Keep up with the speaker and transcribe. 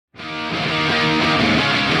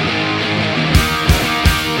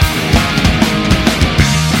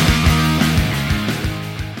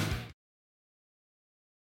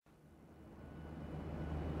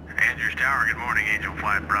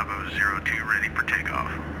02, ready for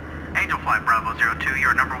takeoff. Angel Flight Bravo 02,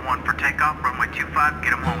 you're number 1 for takeoff. Runway 25,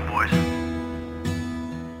 get them home, boys.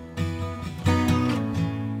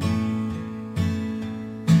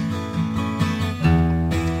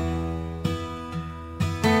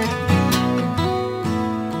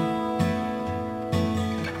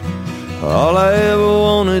 All I ever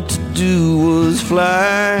wanted to do was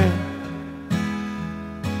fly,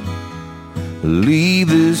 leave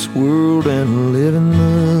this world and live in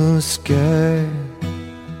the sky.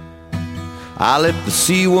 I left the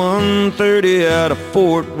C-130 out of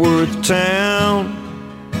Fort Worth town.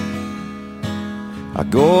 I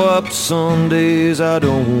go up some days I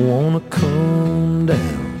don't wanna come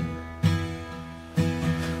down.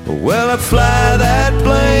 Well, I fly that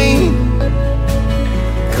plane,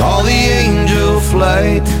 call the Angel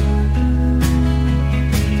Flight.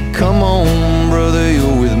 Come on, brother,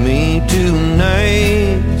 you're with me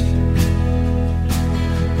tonight.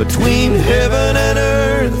 Between heaven and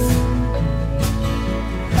earth,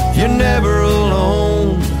 you're never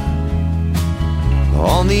alone.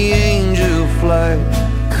 On the Angel Flight,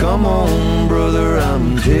 come on, brother,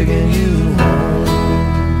 I'm taking you home.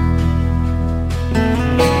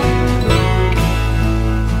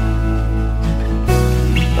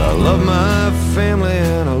 I love my family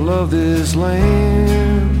and I love this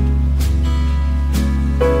land,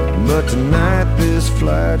 but tonight this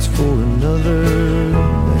flight's for another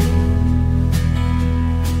man.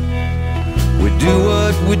 We do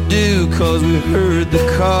what we do 'cause we heard the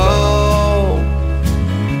call.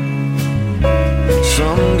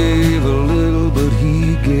 Some gave a little, but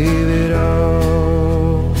he gave it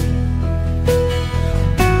all.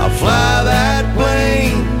 I'll fly that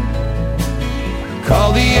plane,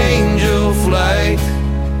 call the Angel Flight.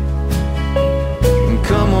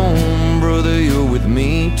 Come on, brother, you're with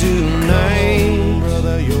me tonight.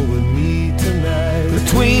 Brother, you're with me tonight.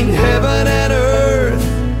 Between heaven and earth,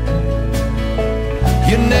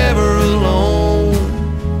 you're never alone.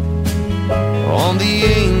 On the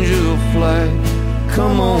Angel Flight,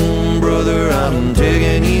 come on, brother, I'm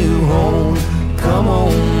taking you home. Come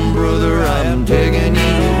on, brother, I'm taking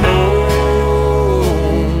you home.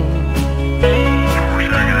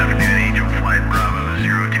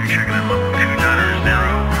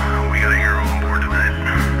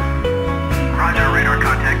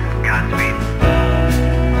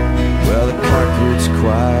 It's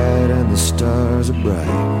quiet and the stars are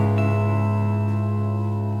bright.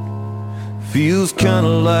 Feels kinda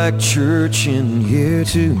like church in here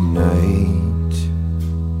tonight.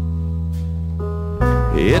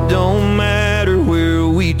 It don't matter where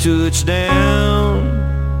we touch down.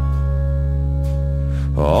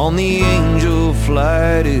 On the Angel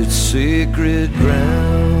Flight, it's sacred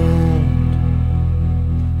ground.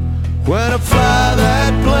 When I fly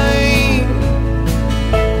that plane,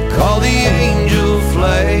 call the Angel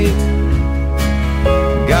Flight.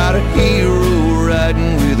 Got a hero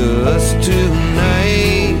riding with us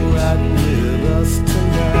tonight.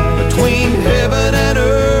 Between heaven and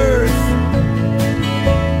earth,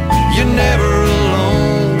 you're never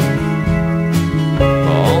alone.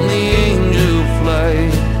 On the Angel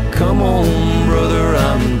Flight, come on, brother,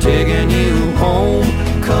 I'm taking you home.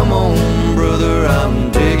 Come on, brother,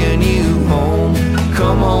 I'm taking you home.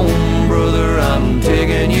 Come on, brother, I'm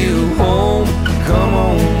taking you home. Come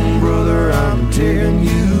on, brother, I'm taking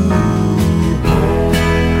you home.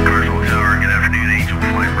 Commercial Tower, good afternoon, Angel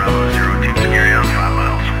Flight Bravo 02, security on 5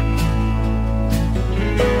 miles.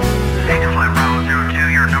 Angel Flight Bravo 02,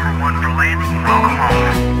 you're number 1 for landing. Welcome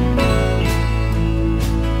home.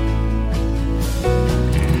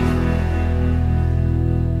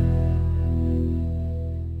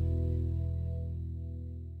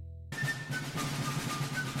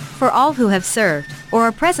 For all who have served or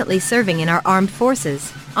are presently serving in our armed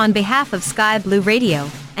forces, on behalf of Sky Blue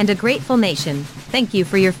Radio and a grateful nation, thank you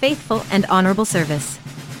for your faithful and honorable service.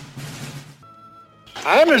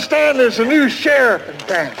 I understand there's a new sheriff in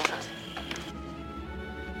town.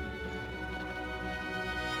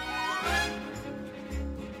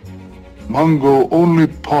 Mongo only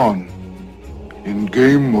pawn in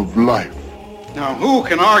game of life. Now, who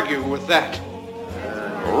can argue with that?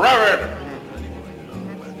 Reverend!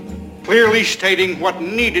 Clearly stating what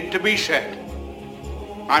needed to be said.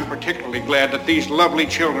 I'm particularly glad that these lovely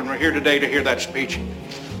children were here today to hear that speech.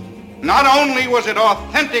 Not only was it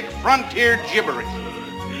authentic frontier gibberish,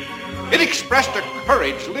 it expressed a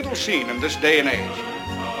courage little seen in this day and age.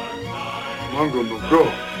 Mongo no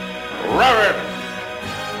go. Reverend!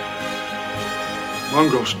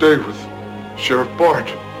 Mongo stay with Sheriff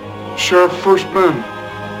Bart. Sheriff first man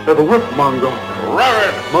ever whipped Mongo.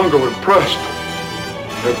 Reverend! Mongo impressed.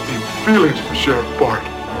 Have deep feelings for Sheriff Bart.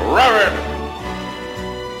 Rev it!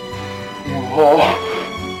 Oh,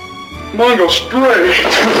 Mongo stray.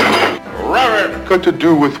 Rev it! Got to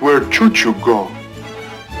do with where Choo-Choo go.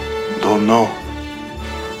 Don't know.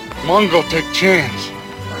 Mongo take chance.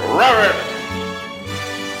 Rev it!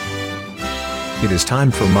 It is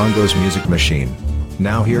time for Mongo's Music Machine.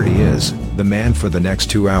 Now here he is, the man for the next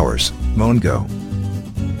 2 hours, Mongo.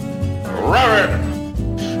 Rev it!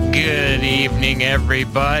 Good evening,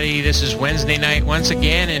 everybody. This is Wednesday night once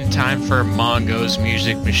again, and time for Mongo's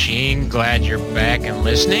Music Machine. Glad you're back and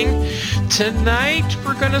listening. Tonight,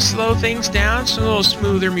 we're going to slow things down, some a little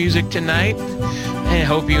smoother music tonight. I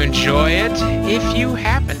hope you enjoy it. If you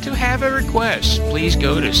happen to have a request, please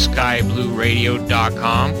go to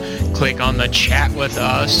skyblueradio.com, click on the Chat With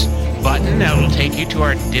Us button. That will take you to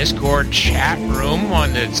our Discord chat room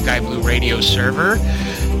on the Sky Blue Radio server.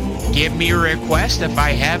 Give me a request. If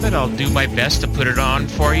I have it, I'll do my best to put it on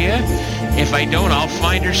for you. If I don't, I'll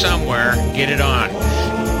find her somewhere, get it on.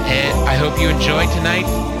 And I hope you enjoy tonight.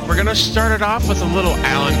 We're going to start it off with a little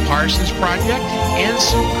Alan Parsons Project and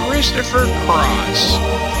some Christopher Cross.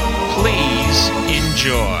 Please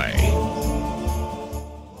enjoy.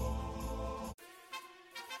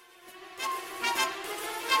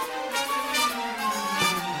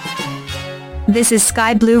 This is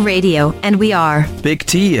Sky Blue Radio, and we are Big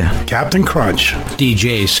T, Captain Crunch,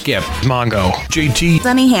 DJ Skip, Mongo, JT,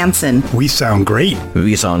 Sunny Hansen. We sound great.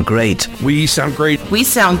 We sound great. We sound great. We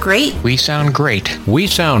sound great. We sound great. We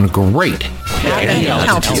sound great. At any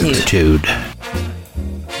altitude.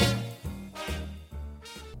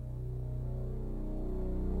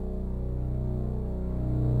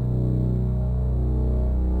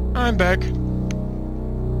 I'm back.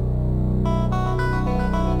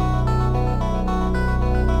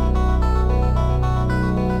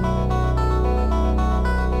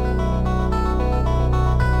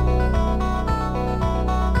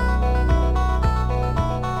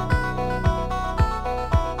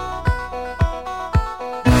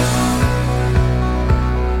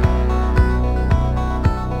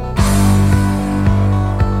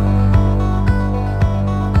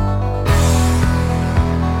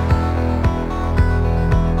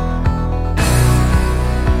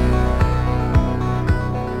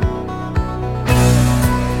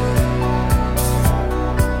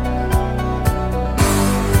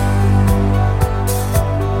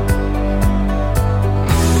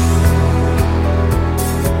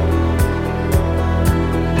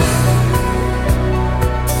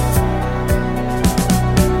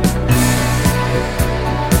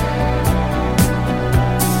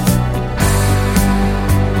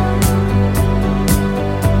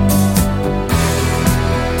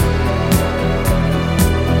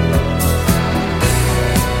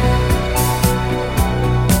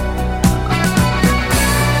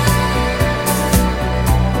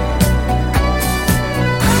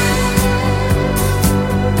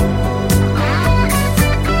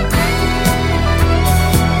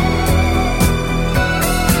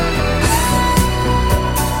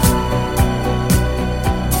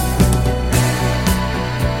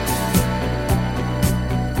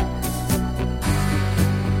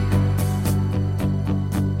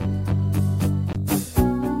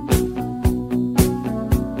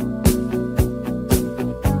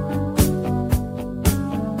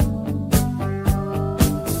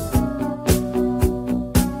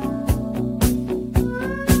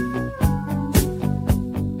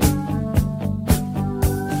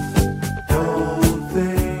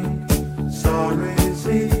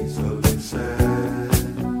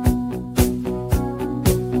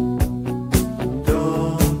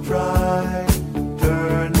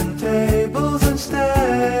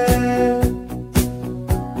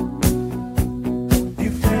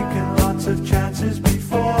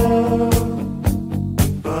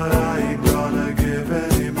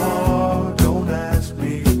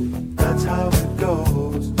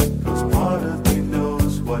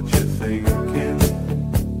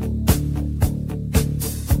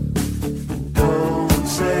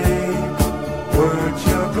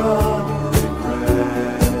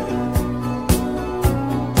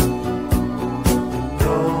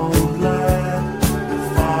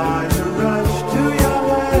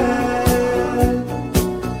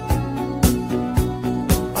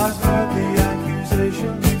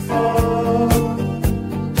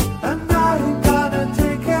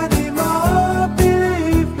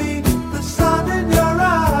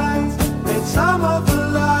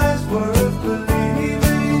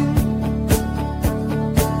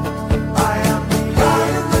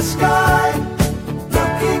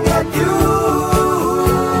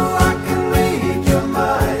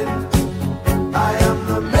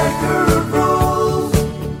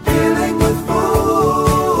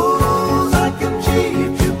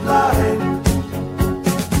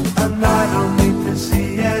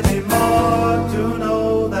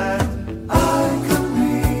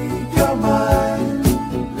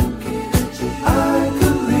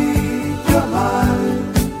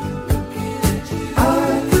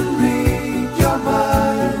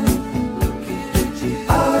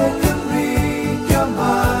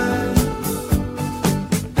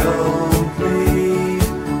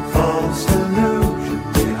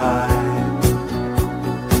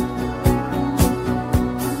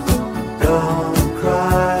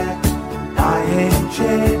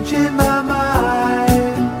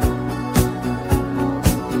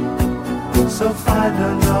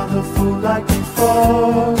 a fool like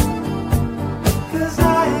before. 'Cause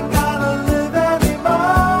I ain't gotta live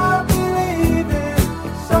anymore, believing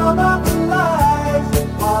some of the lies,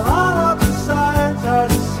 while all of the signs are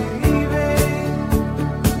deceiving.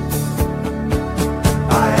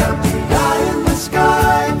 I am the eye in the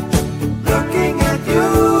sky, looking at you.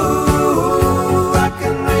 I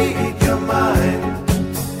can read your mind.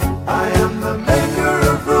 I am the maker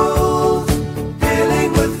of rules, dealing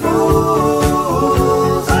with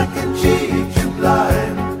fools. I can cheat you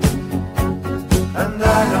blind, and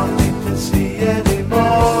I don't need to see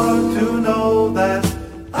anymore to know that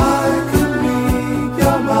I can read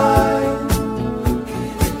your mind.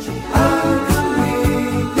 I can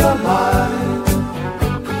read your mind.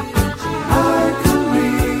 I can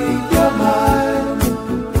read your mind.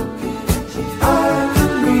 I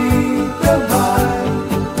can read your mind.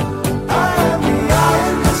 I am the eye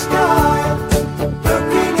in the sky,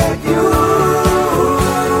 looking at you.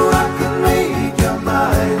 I can read your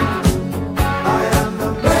mind. I am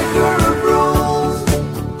the maker of rules,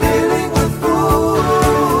 dealing with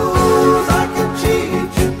fools. I can cheat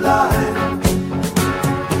you blind,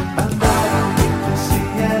 and I don't need to see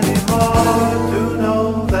anymore to know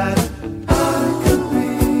that I can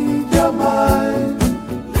read your mind.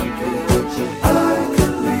 I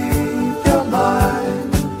can read your mind.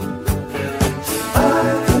 I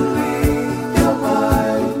can read your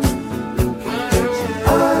mind.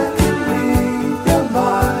 I can read your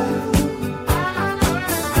mind.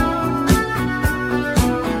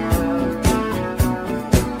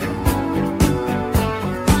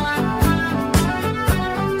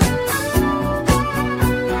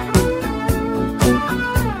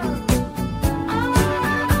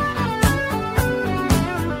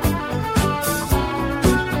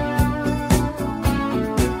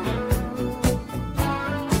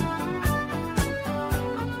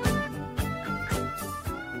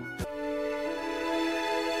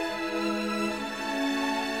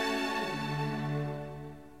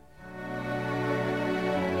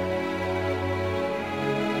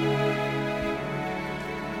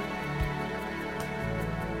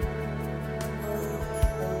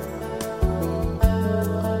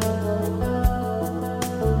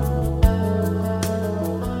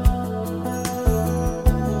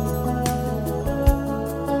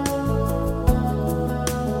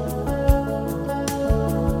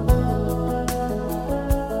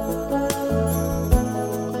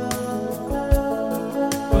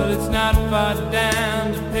 Well, it's not far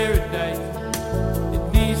down to paradise. At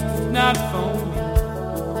least it's not for me.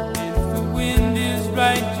 And if the wind is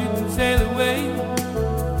right, you can sail away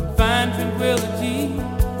and find tranquility.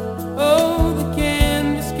 Oh, the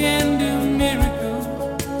canvas can do miracles.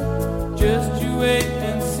 Just you wait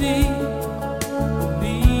and see.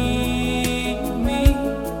 Believe me.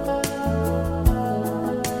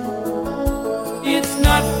 It's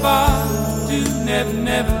not far to Never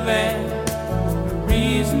Never Land.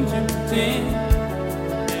 Reason to pretend.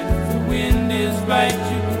 And if the wind is right,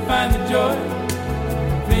 you can find the joy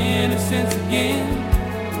of innocence again.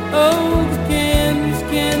 Oh, the canvas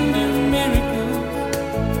can do miracles.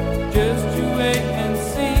 Just you wait and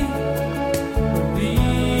see.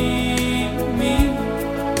 Believe me.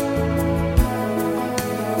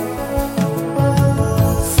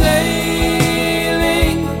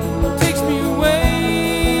 Sailing takes me away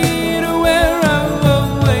to where I've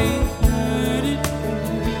always heard it.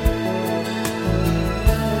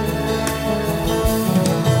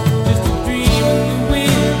 Just a dream of the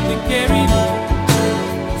wind that carried me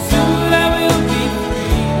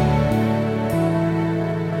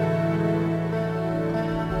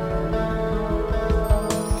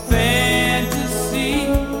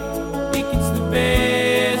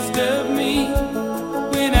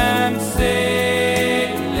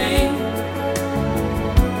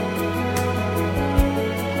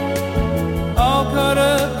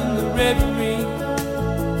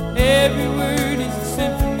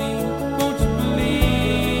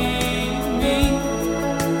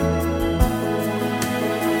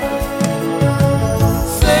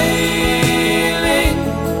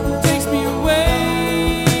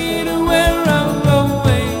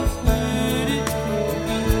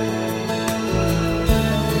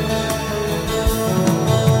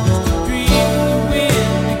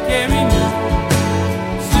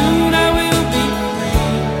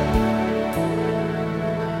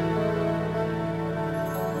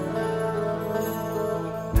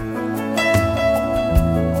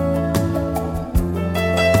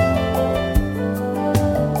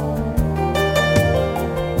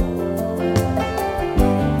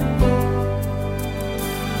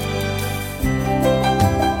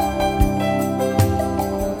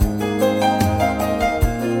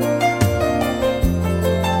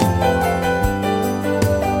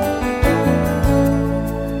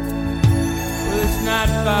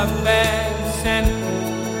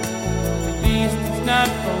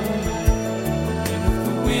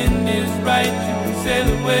right, you can sail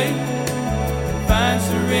away and find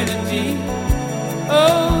serenity.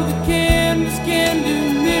 Oh, the canvas can do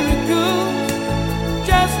miracles.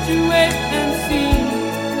 Just you wait and see,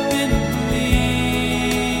 then you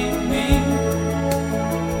believe me.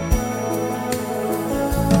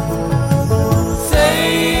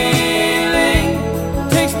 Sailing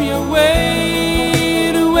takes me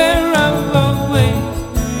away to where I've always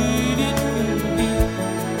needed to be.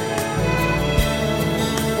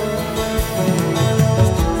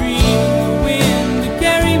 Just a dream of the wind to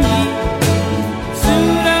carry me.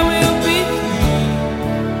 Soon I will be free.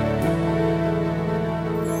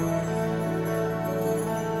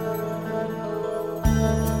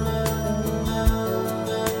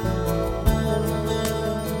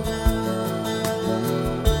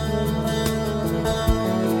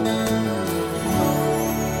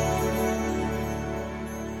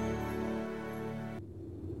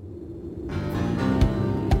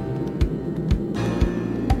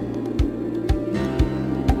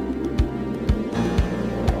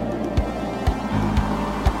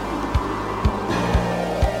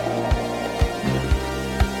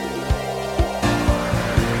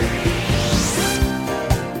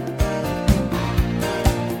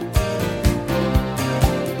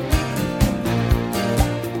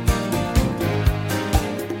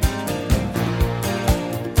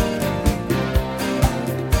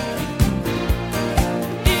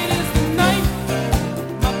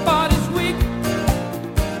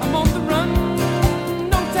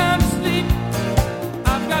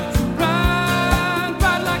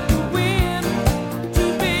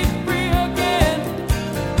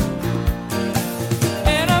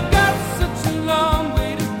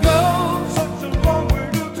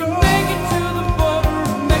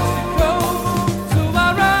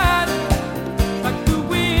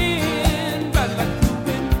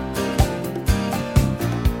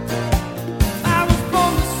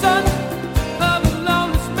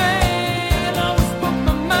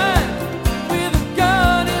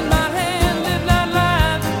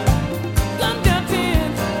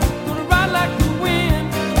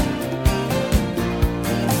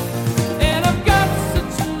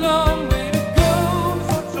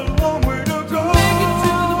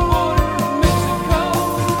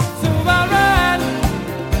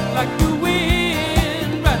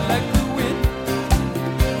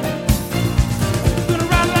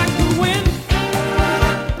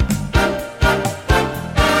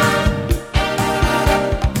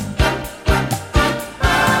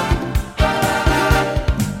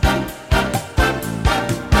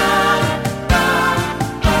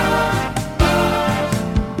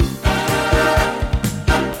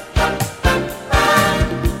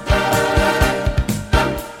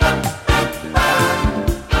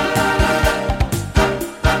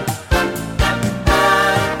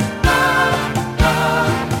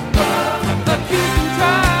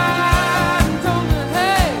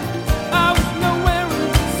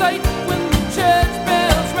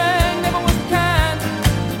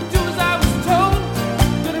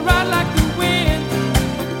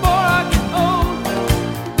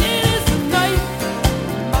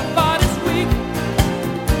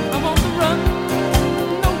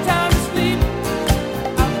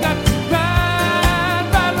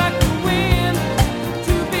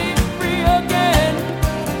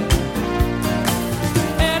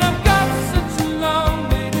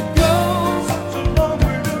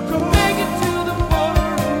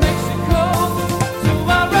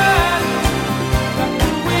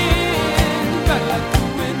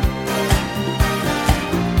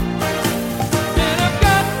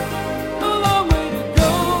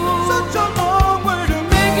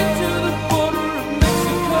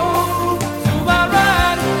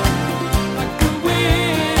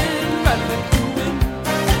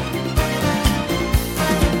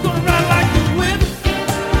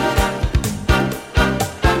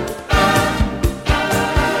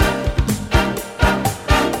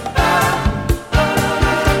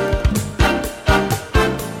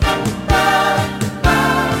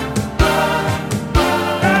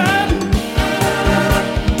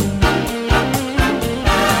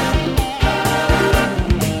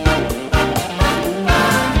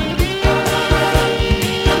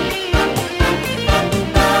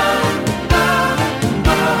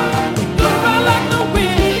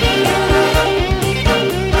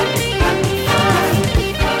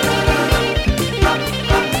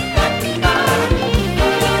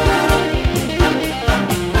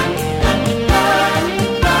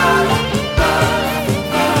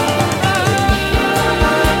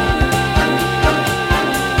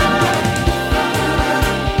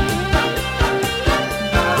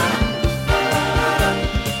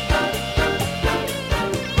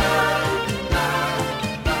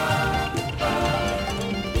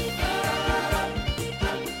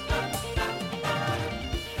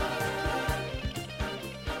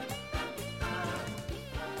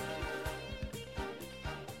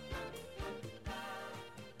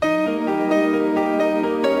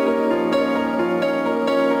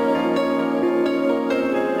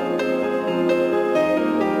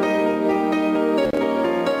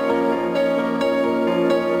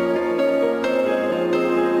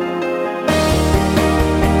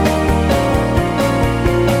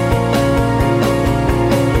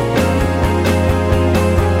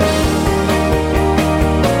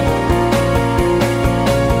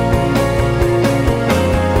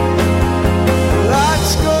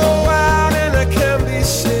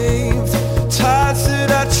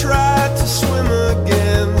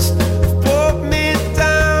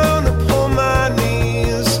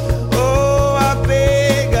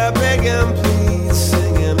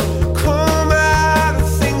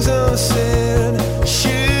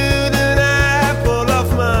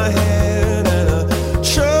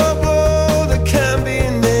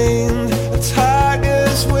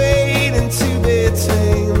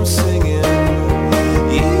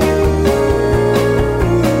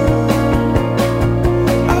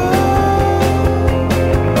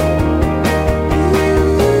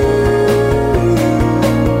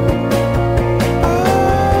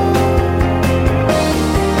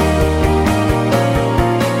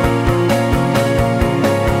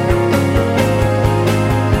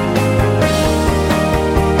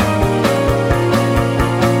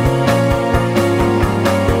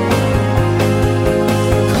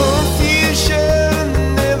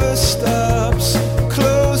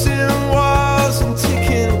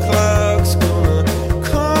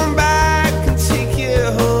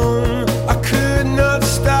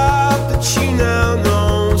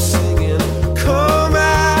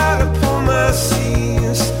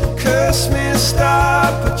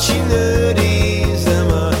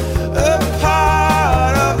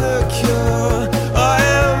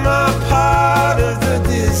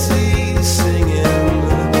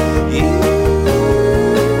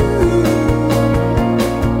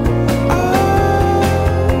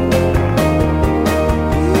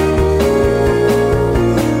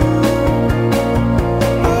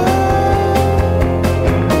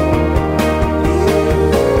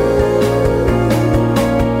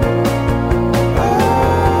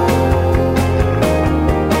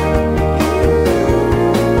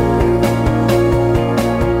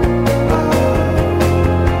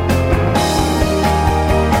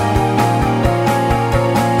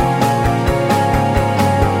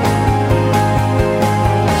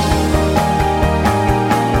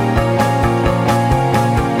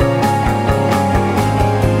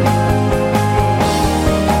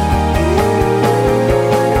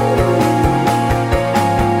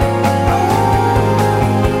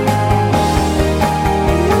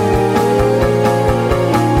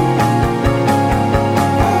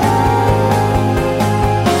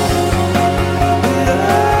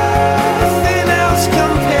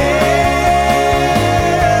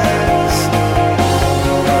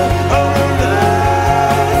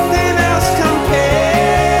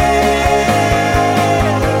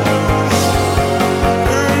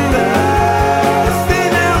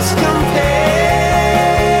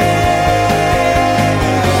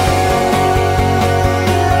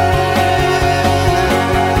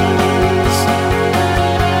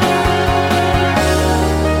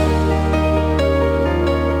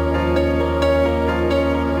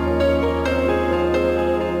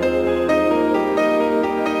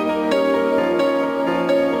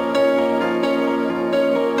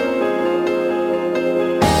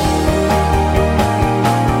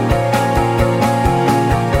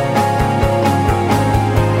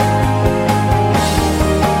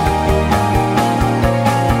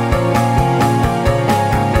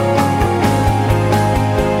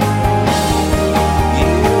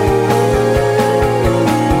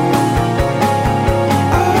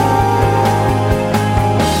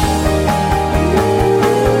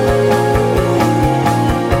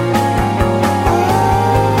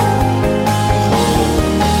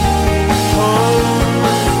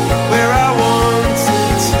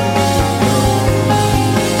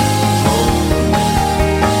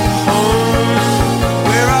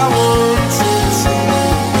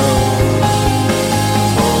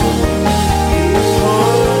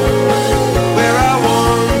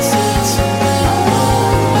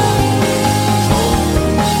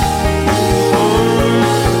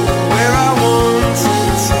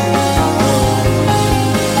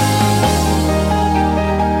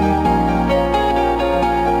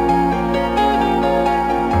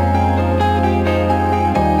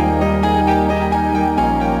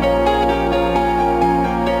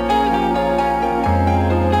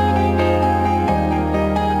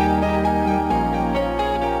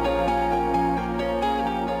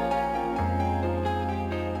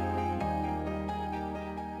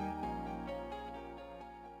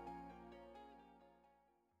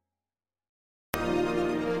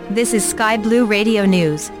 This is Sky Blue Radio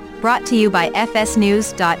News, brought to you by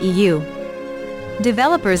fsnews.eu.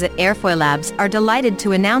 Developers at Airfoil Labs are delighted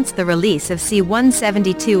to announce the release of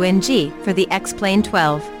C172NG for the X-Plane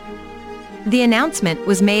 12. The announcement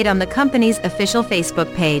was made on the company's official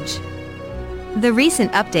Facebook page. The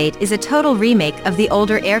recent update is a total remake of the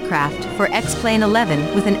older aircraft for X-Plane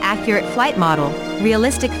 11 with an accurate flight model,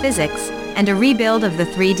 realistic physics, and a rebuild of the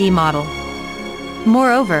 3D model.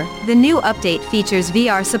 Moreover, the new update features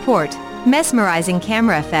VR support, mesmerizing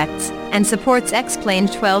camera effects, and supports X-Plane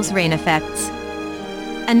 12's rain effects.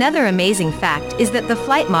 Another amazing fact is that the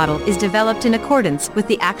flight model is developed in accordance with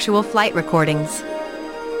the actual flight recordings.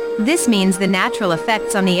 This means the natural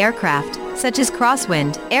effects on the aircraft, such as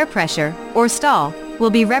crosswind, air pressure, or stall,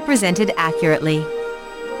 will be represented accurately.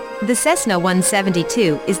 The Cessna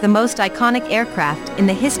 172 is the most iconic aircraft in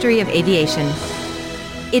the history of aviation.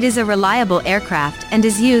 It is a reliable aircraft and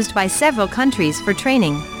is used by several countries for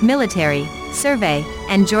training, military, survey,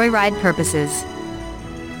 and joyride purposes.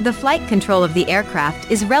 The flight control of the aircraft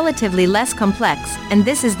is relatively less complex, and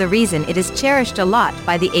this is the reason it is cherished a lot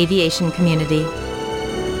by the aviation community.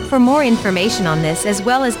 For more information on this as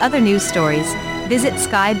well as other news stories, visit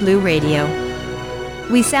Sky Blue Radio.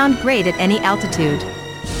 We sound great at any altitude.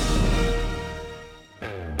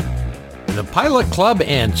 The Pilot Club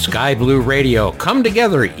and Sky Blue Radio come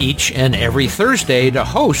together each and every Thursday to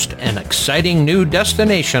host an exciting new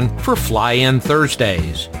destination for Fly-In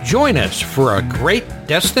Thursdays. Join us for a great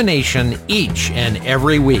destination each and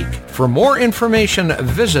every week. For more information,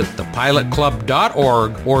 visit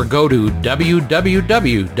thepilotclub.org or go to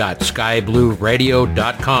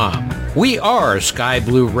www.skyblueradio.com. We are Sky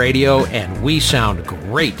Blue Radio, and we sound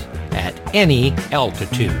great at any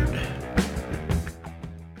altitude.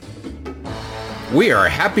 We are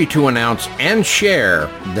happy to announce and share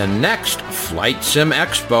the next Flight Sim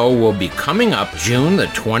Expo will be coming up June the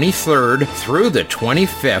 23rd through the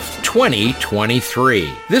 25th,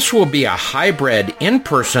 2023. This will be a hybrid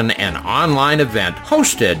in-person and online event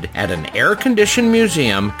hosted at an air-conditioned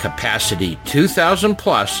museum, capacity 2,000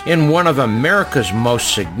 plus, in one of America's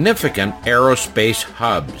most significant aerospace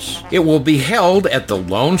hubs. It will be held at the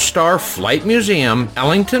Lone Star Flight Museum,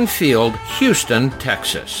 Ellington Field, Houston,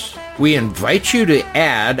 Texas. We invite you to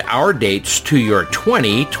add our dates to your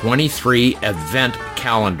 2023 event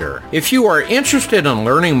calendar. If you are interested in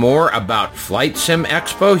learning more about Flight Sim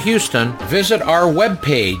Expo Houston, visit our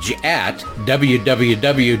webpage at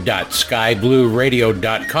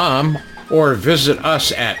www.skyblueradio.com or visit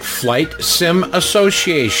us at Flight Sim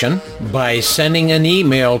Association by sending an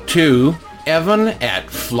email to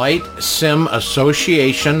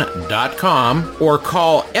evan@flightsimassociation.com or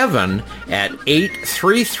call Evan at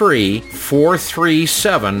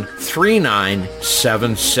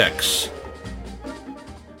 833-437-3976.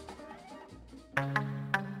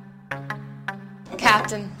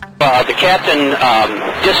 Captain. The captain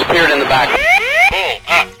disappeared in the back.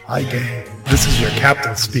 Hi, gang. This is your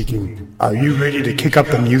captain speaking. Are you ready to kick up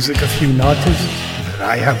the music a few notches? Then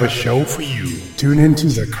I have a show for you. Tune into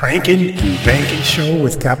the Crankin' and Bankin' Show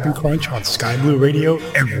with Captain Crunch on Sky Blue Radio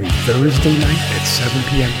every Thursday night at 7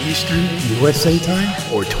 p.m. Eastern, USA time,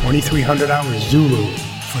 or 2300 hours Zulu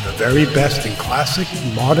for the very best in classic,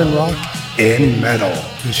 modern rock, and metal.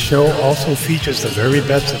 The show also features the very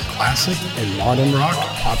best of classic and modern rock,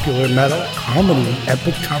 popular metal, comedy,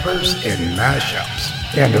 epic covers, and mashups.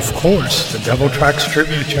 And of course, the Devil Tracks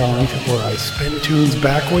Trivia Challenge, where I spin tunes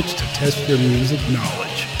backwards to test your music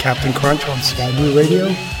knowledge. Captain Crunch on Sky Blue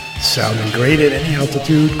Radio, sounding great at any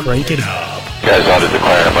altitude, crank it up. You guys ought to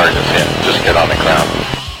declare an emergency and just get on the ground.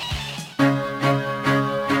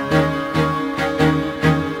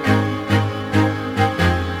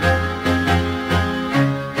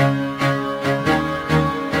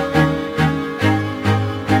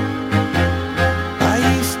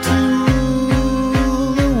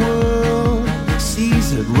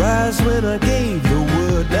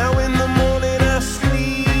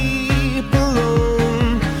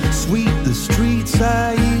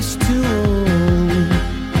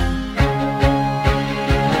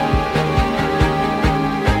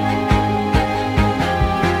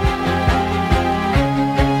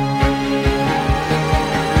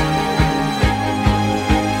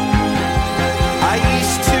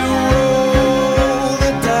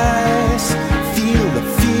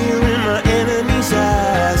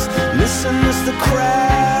 Listen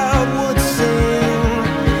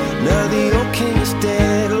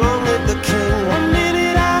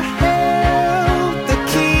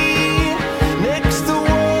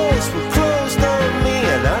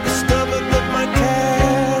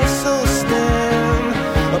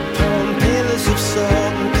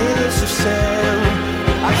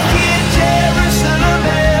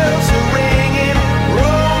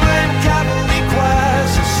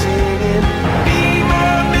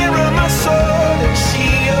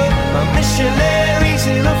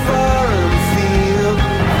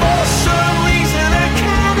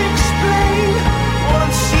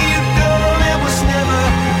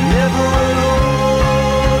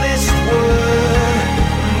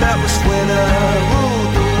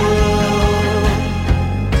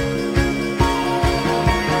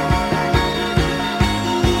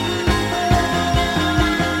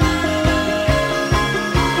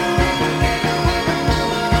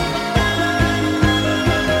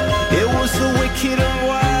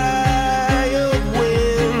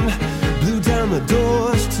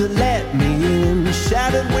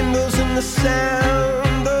the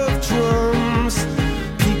sound of drums.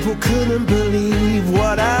 People couldn't believe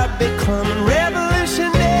what I'd become.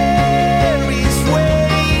 Revolutionaries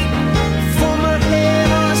wait for my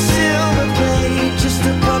head on a silver plate, just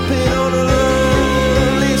a puppet on a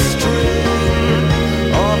lonely string.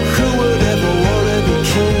 Oh, who would ever want to be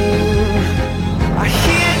king? I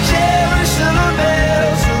hear Jerusalem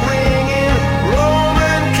bells are ringing,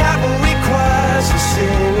 Roman cavalry choirs are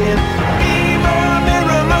singing. Be my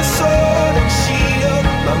mirror, my sword and shield,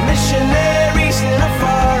 my missionaries in a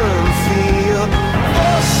foreign field.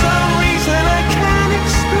 For some reason I can't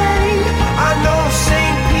explain, I know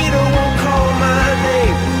St. Peter won't call my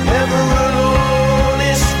name, never an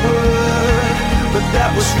honest word, but that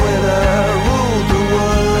was when I ruled the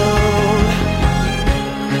world.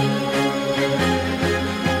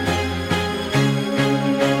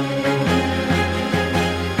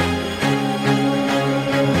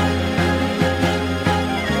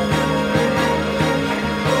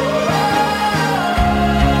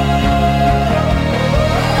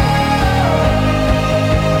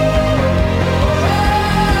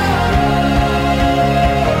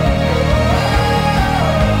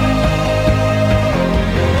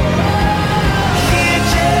 Hear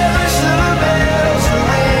Jerusalem bells are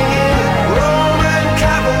ringing, Roman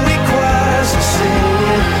cavalry choirs are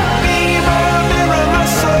singing. Be my mirror, my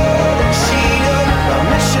sword and shield, my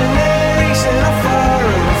missionaries in a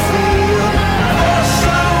foreign field. For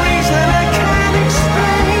some reason I can't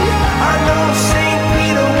explain, I know St.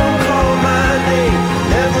 Peter won't call my name,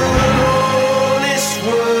 never an honest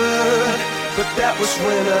word, but that was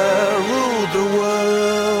when I ruled the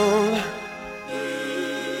world.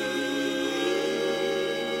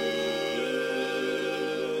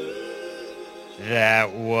 That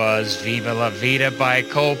was Viva La Vida by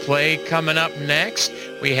Coldplay. Coming up next,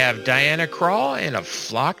 we have Diana Krall and A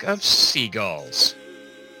Flock of Seagulls.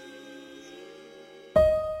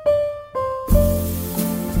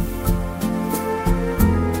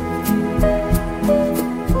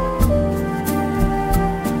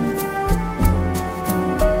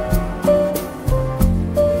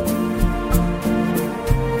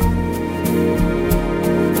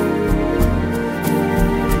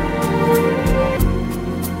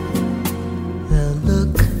 The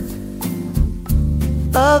look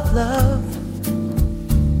of love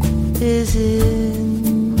is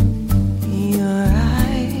in your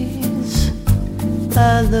eyes.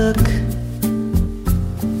 A look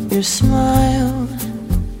your smile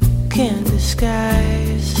can't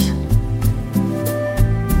disguise.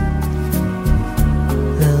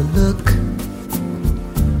 The look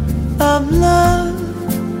of love,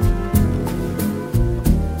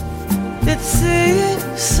 it's saying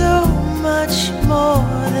so much more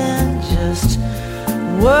than just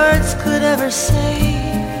words could ever say.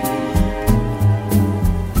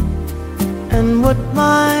 And what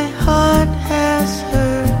my heart has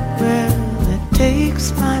heard, well, it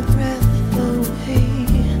takes my breath away.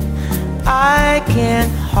 I can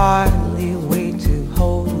hardly wait to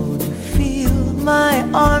hold you, feel my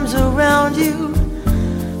arms around you.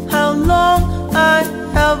 How long I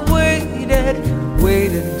have waited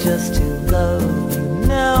just to love you.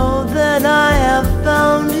 Now that I have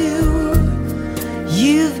found you,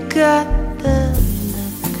 you've got the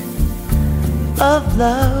look of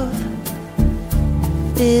love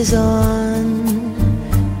is on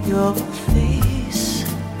your face.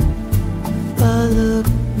 A look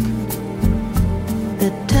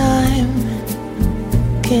that time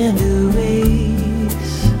can't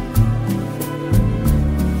erase.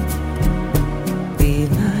 Be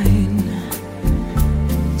mine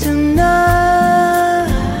tonight.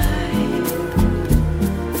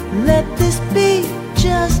 Let this be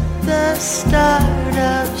just the start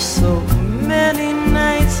of so many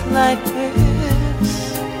nights like this.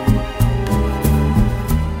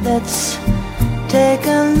 Let's take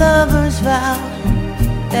a lover's vow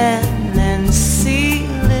and then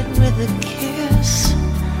seal it with a kiss.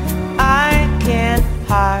 I can't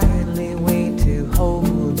hardly wait to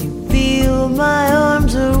hold you, feel my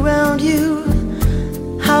arms around you.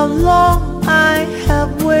 How long I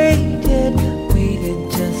have waited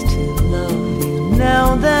just to love you.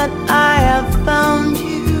 Now that I have found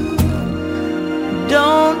you,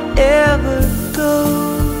 don't ever go.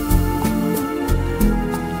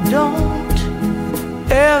 Don't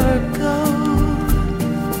ever go.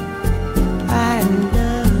 I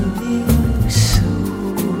love you so.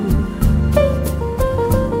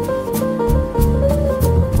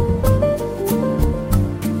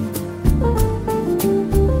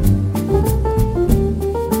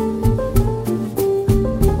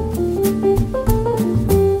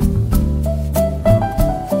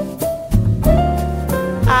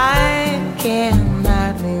 I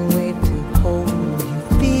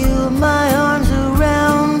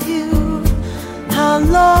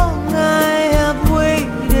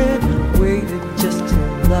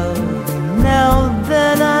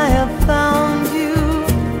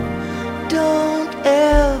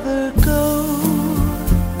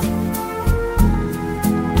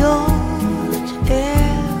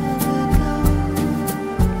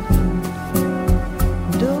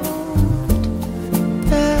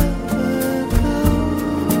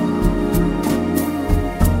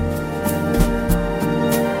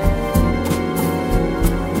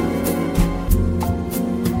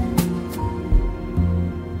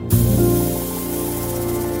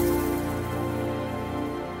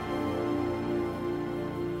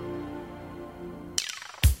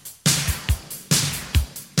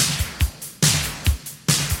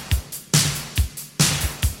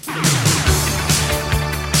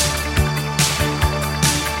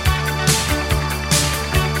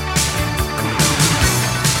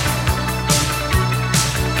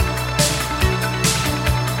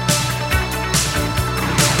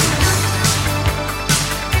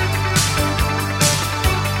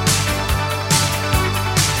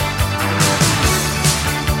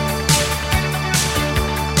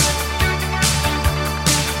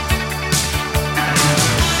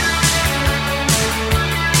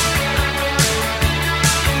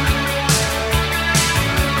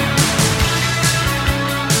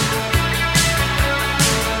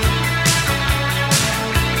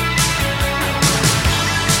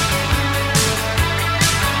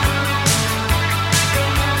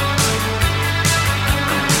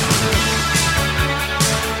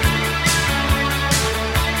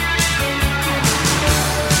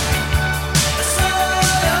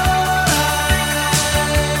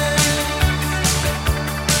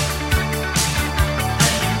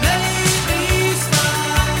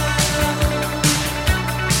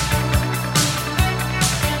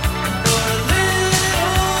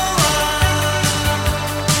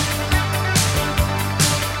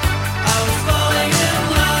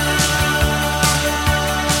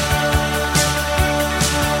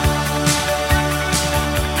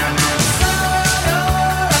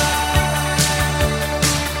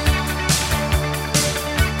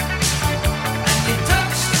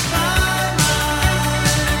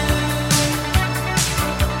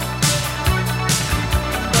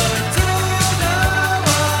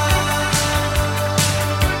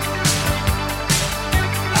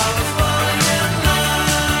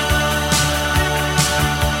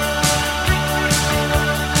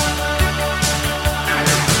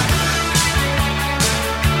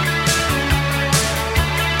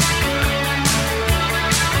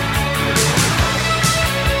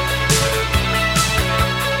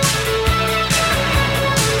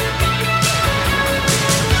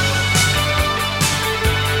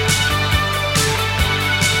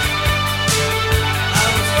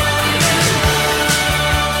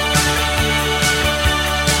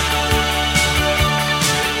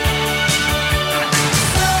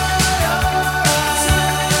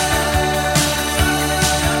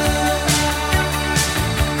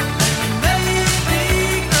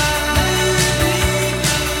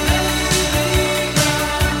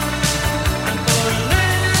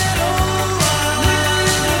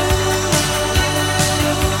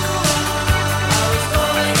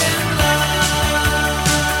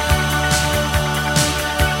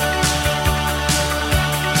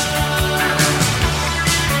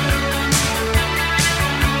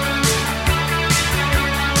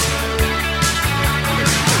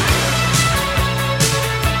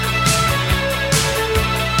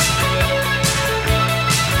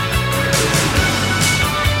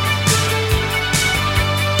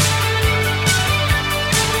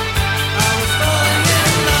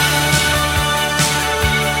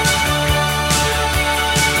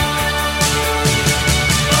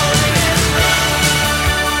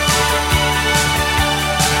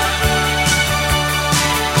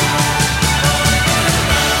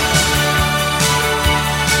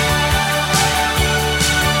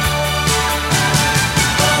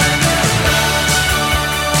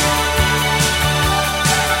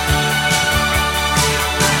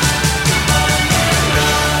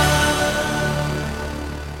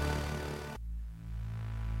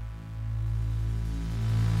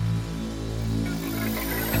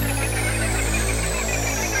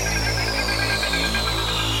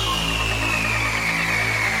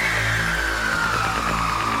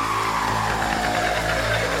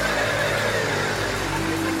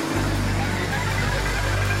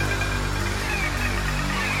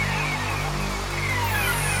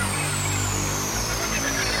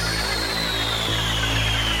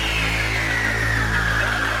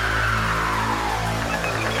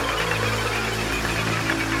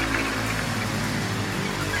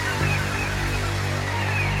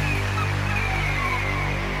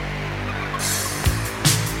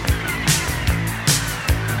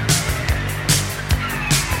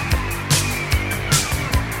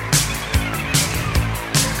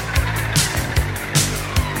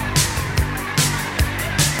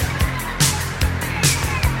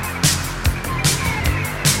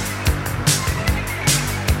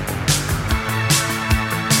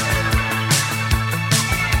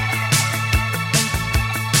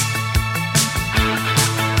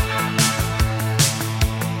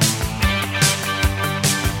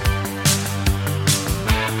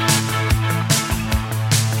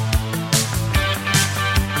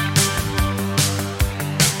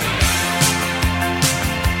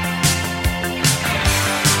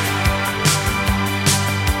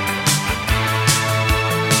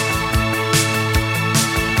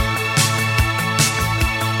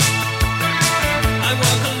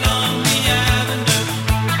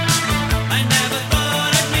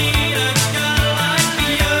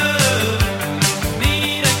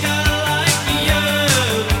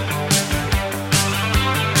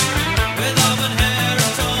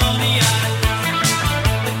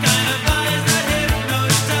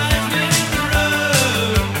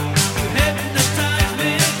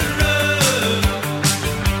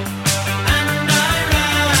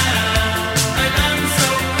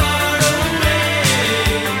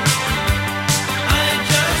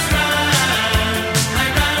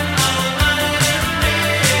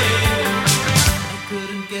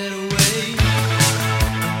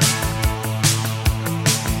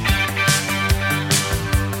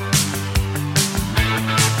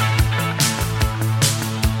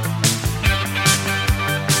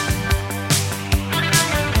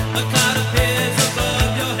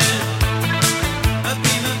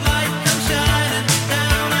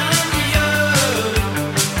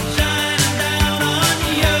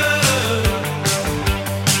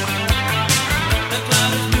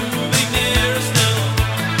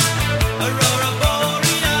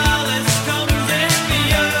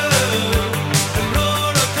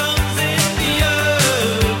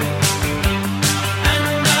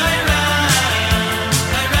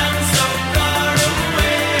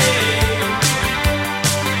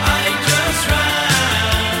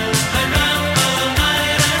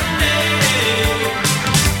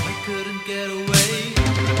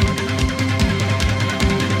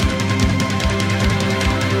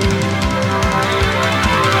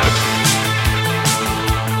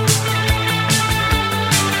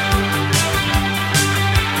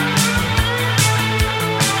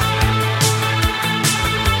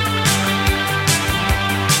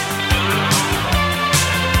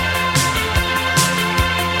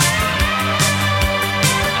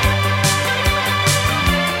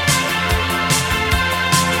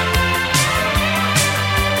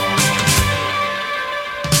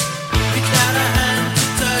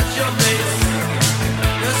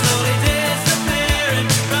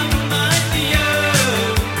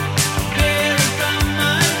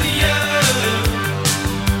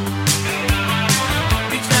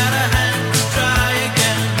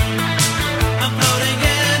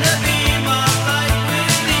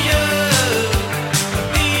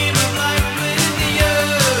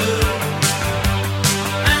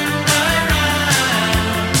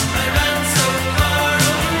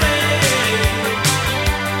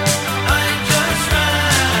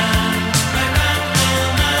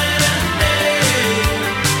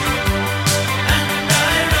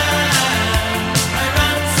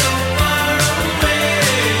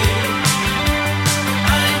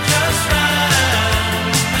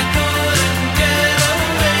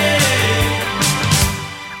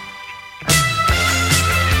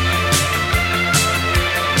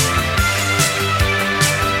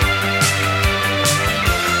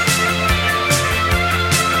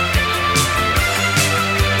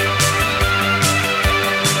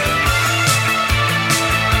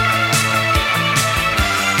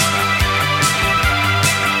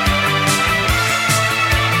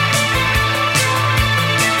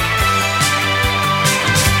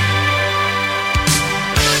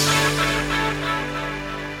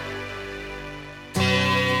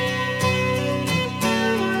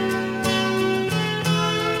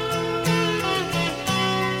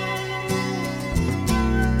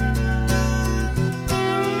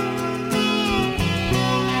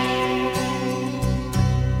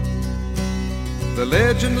The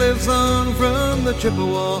legend lives on from the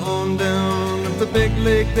Chippewa on down of the big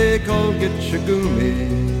lake they call Gitchagumi.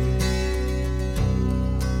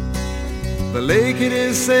 The lake, it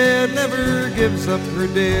is said, never gives up her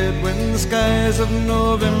dead when the skies of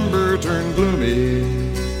November turn gloomy.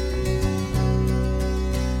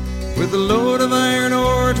 With a load of iron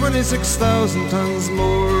ore, 26,000 tons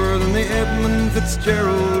more than the Edmund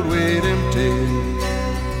Fitzgerald weighed empty.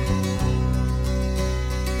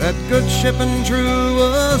 That good ship and true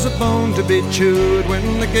was a bone to be chewed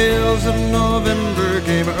when the gales of November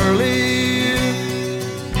came early.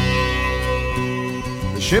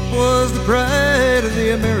 The ship was the pride of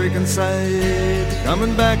the American side,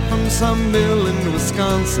 coming back from some mill in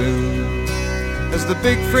Wisconsin. As the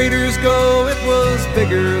big freighters go, it was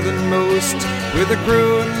bigger than most, with a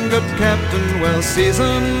crew and good captain well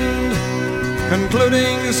seasoned,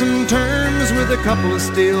 concluding some terms with a couple of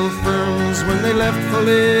steel firms when they left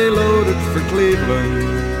fully loaded for Cleveland.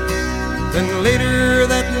 Then later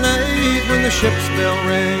that night when the ship's bell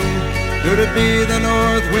rang, could it be the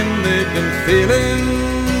north wind they'd been feeling?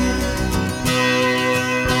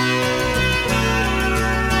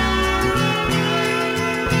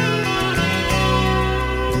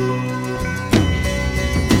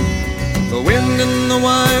 The wind in the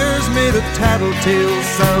wires made a tattletale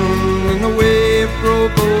sound, and the wave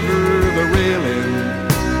broke over the railing.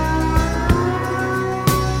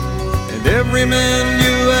 And every man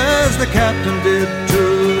knew, as the captain did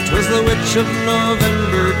too, 'twas the witch of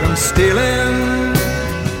November come stealing.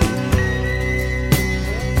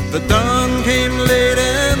 The dawn came late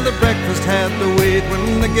and the breakfast had to wait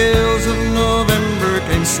when the gales of November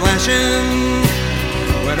came slashing.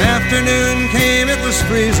 When afternoon came, it was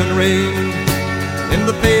freezing rain in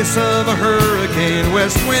the face of a hurricane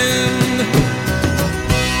west wind.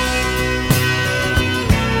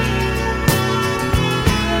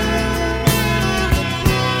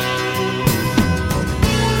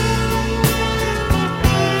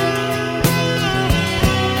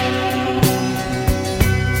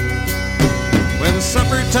 When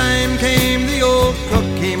supper time came, the old cook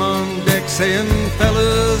came on deck saying,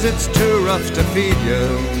 "Fellas, it's too rough to feed you."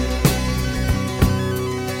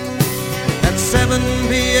 At 7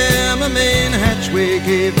 p.m. a main hatchway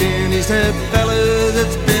caved in. He said, "Fellas,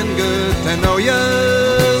 it's been good to know you."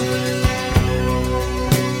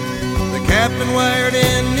 The captain wired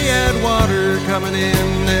in, he had water coming in,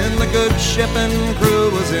 and the good ship and crew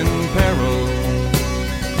was in peril.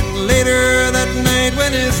 And later that night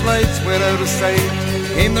when his lights went out of sight,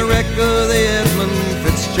 came the wreck of the Edmund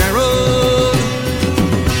Fitzgerald.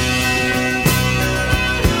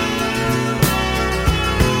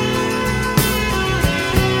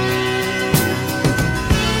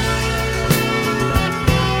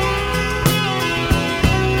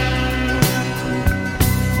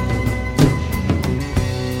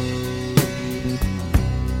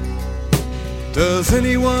 Does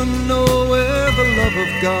anyone know where the love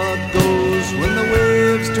of God goes when the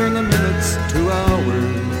waves turn the minutes to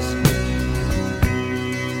hours?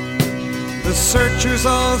 The searchers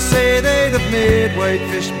all say they'd have made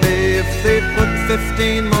Whitefish Bay if they'd put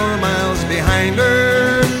 15 more miles behind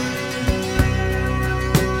her.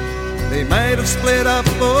 They might have split up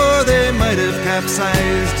or they might have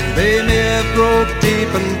capsized. They may have broke deep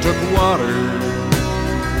and took water.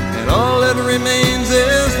 And all that remains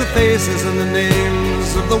is the faces and the names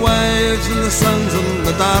of the wives and the sons and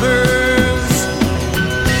the daughters.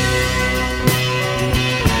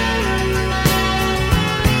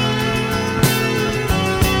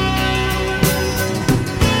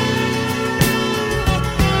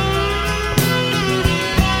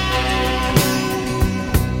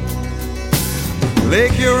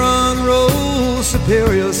 Lake Huron rolls,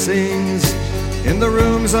 Superior sings in the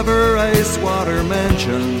rooms of her ice water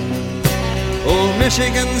mansion. Old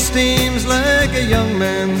Michigan steams like a young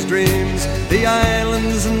man's dreams. The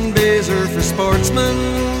islands and bays are for sportsmen.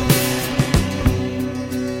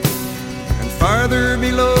 And farther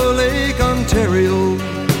below, Lake Ontario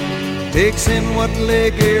takes in what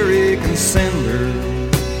Lake Erie can send her.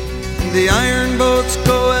 The iron boats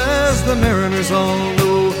go, as the mariners all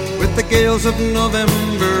know, with the gales of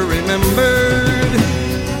November remembered.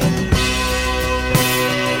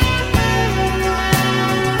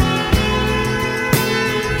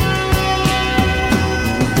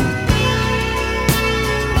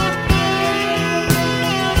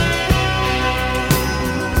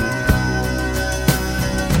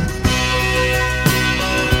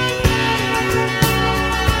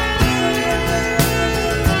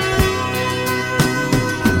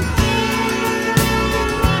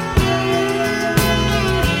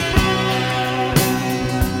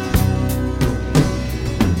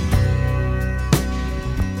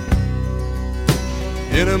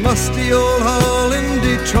 In a musty old hall in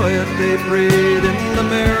Detroit, they prayed in the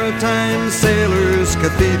Maritime Sailors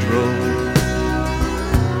Cathedral.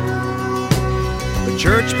 The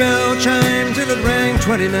church bell chimed till it rang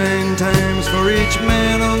 29 times for each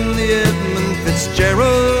man on the Edmund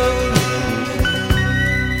Fitzgerald.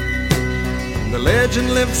 The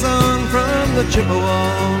legend lives on from the Chippewa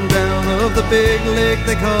on down of the big lake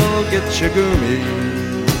they call Gitchagumi.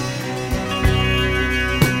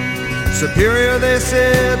 Superior, they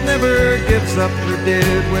said, never gives up her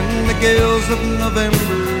dead when the gales of November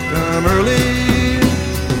come early.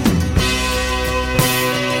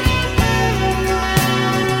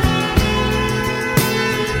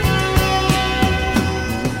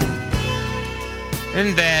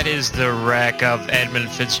 And that is The Wreck of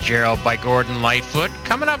Edmund Fitzgerald by Gordon Lightfoot.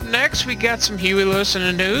 Coming up next, we got some Huey Lewis in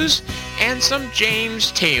the news and some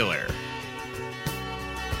James Taylor.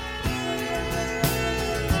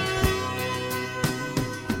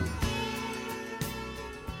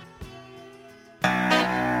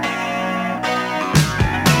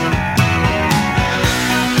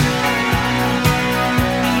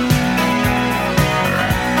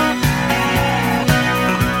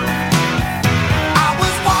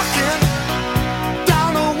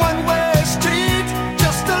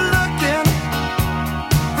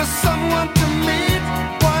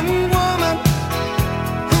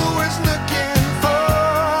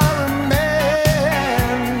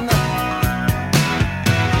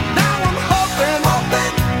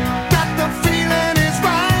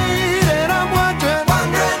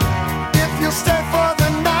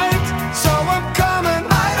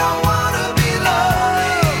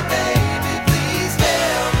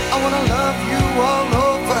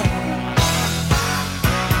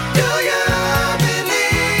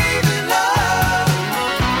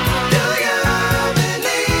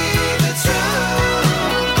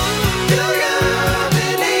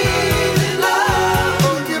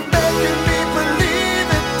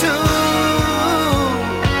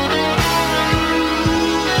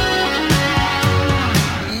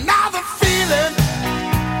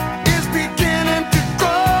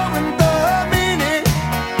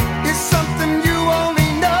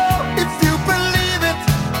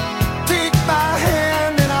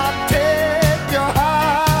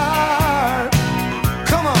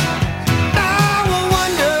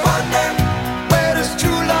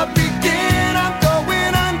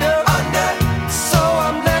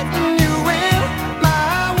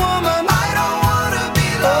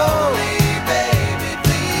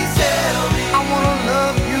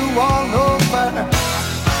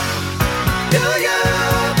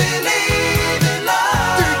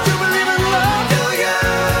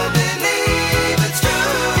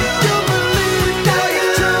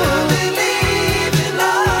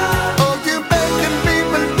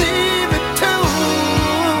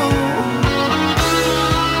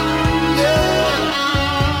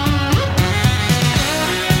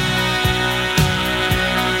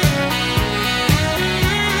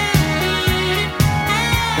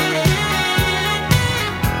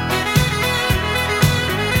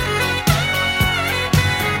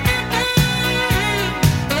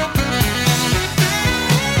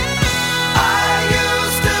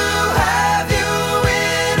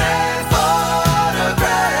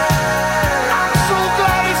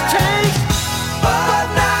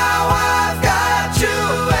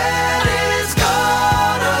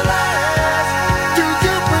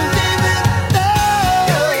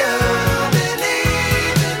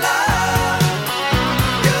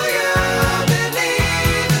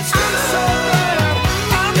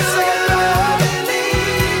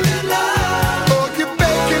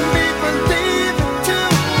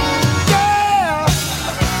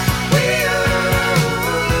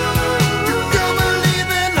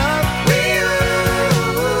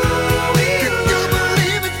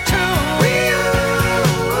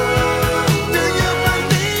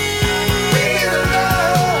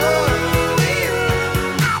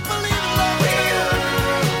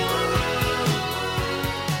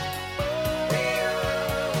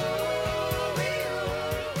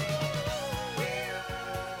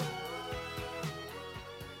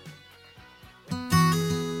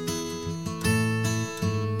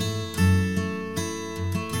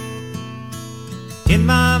 In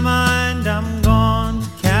my mind I'm gone to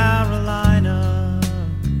Carolina.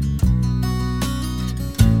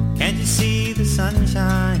 Can't you see the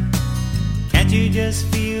sunshine? Can't you just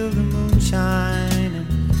feel the moonshine?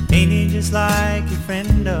 And ain't it just like a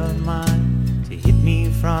friend of mine to hit me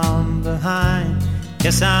from behind?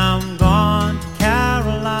 Yes, I'm gone to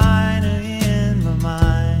Carolina in my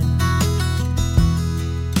mind.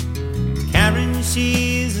 Karen,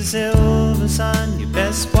 she's a silver sun, your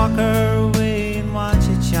best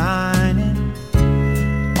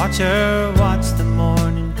watch her watch the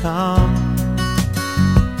morning come.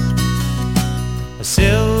 A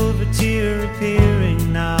silver tear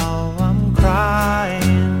appearing now, I'm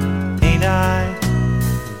crying, ain't I?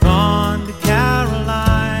 Gone to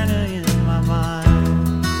Carolina in my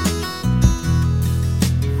mind.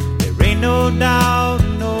 There ain't no doubt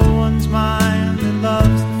in no one's mind that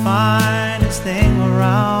love's the finest thing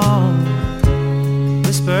around.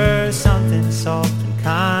 Whisper something soft and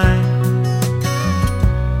kind.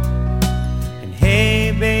 And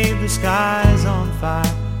hey babe, the sky's on fire,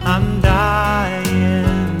 I'm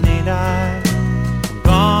dying, ain't I? I'm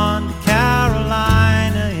gone to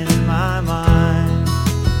Carolina in my mind.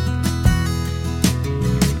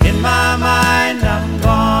 In my mind, I'm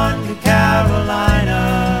gone to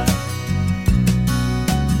Carolina.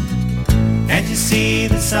 Can't you see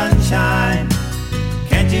the sunshine?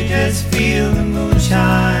 Can't you just feel the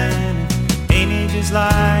moonshine? Ain't it just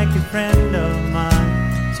like a friend of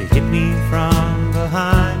mine to hit me from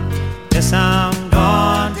behind? Yes, I'm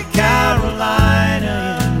gone to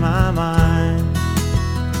Carolina in my mind.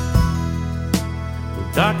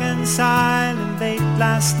 Dark and silent late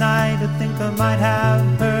last night, I think I might have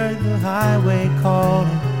heard the highway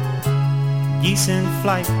calling. Geese in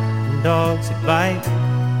flight and dogs that bite.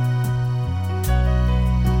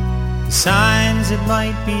 The signs that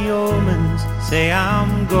might be omens say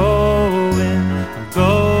I'm going,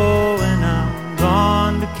 I'm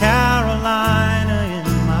gone to Carolina in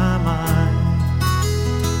my mind.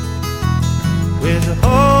 With a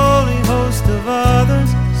holy host of others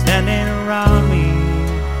standing around me,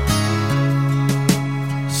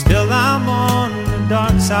 still I'm on the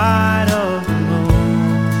dark side of the moon.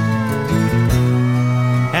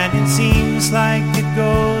 And it seems like it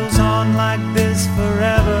goes on like this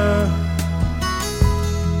forever.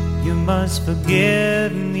 You must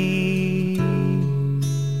forgive me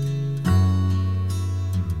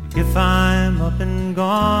if I'm up and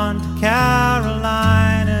gone to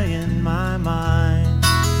Carolina in my mind.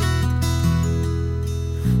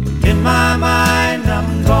 In my mind,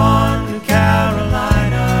 I'm gone to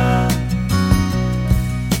Carolina.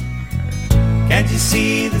 Can't you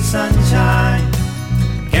see the sunshine?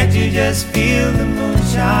 Can't you just feel the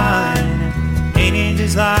moonshine? Ain't it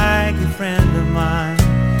just like a friend of mine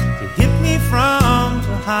to hit me from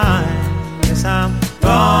behind? Yes, I'm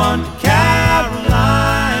gone to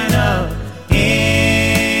Carolina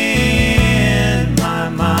in my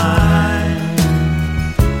mind.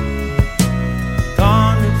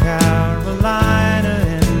 Gone to Carolina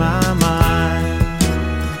in my mind.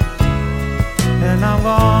 And I'm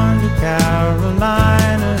gone to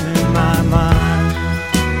Carolina in my mind.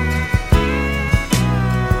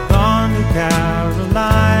 Gone to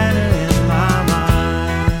Carolina in my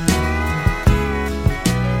mind.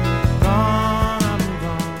 Gone,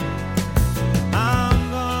 I'm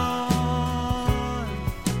gone.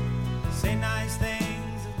 Say nice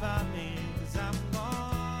things about me, 'cause I'm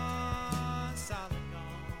gone, solid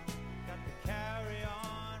gone. Got to carry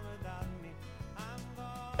on without me.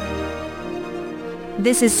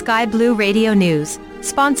 This is Sky Blue Radio News,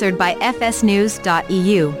 sponsored by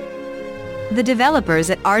fsnews.eu. The developers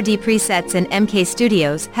at RD Presets and MK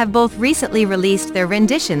Studios have both recently released their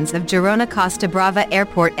renditions of Girona Costa Brava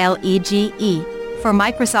Airport LEGE for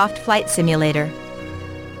Microsoft Flight Simulator.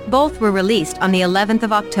 Both were released on the 11th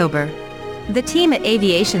of October. The team at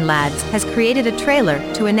Aviation Lads has created a trailer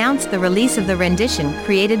to announce the release of the rendition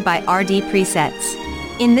created by RD Presets.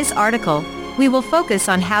 In this article, we will focus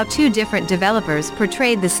on how two different developers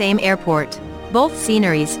portrayed the same airport. Both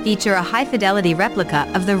sceneries feature a high-fidelity replica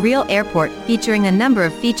of the real airport, featuring a number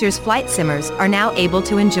of features flight simmers are now able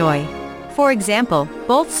to enjoy. For example,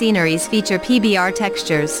 both sceneries feature PBR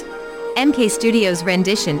textures. MK Studios'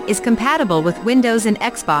 rendition is compatible with Windows and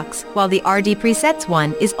Xbox, while the RD Presets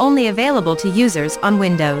one is only available to users on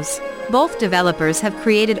Windows. Both developers have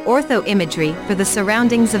created ortho imagery for the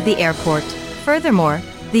surroundings of the airport. Furthermore,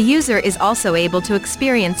 the user is also able to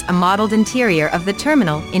experience a modeled interior of the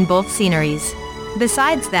terminal in both sceneries.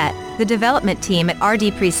 Besides that, the development team at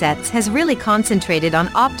RD Presets has really concentrated on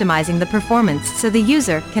optimizing the performance so the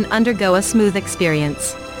user can undergo a smooth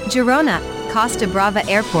experience. Girona Costa Brava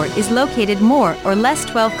Airport is located more or less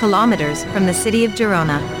 12 kilometers from the city of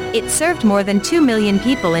Girona. It served more than 2 million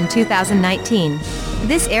people in 2019.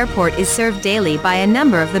 This airport is served daily by a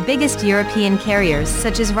number of the biggest European carriers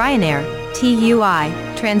such as Ryanair, TUI,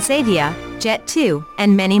 Transavia, Jet2,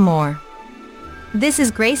 and many more. This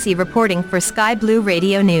is Gracie reporting for Sky Blue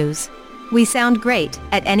Radio News. We sound great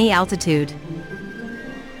at any altitude.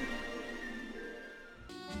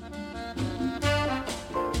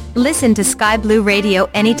 Listen to Sky Blue Radio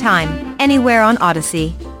anytime, anywhere on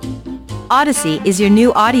Odyssey. Odyssey is your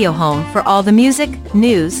new audio home for all the music,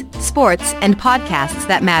 news, sports, and podcasts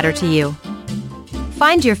that matter to you.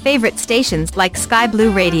 Find your favorite stations like Sky Blue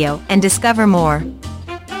Radio and discover more.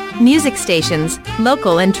 Music stations,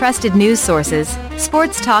 local and trusted news sources,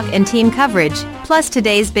 sports talk and team coverage, plus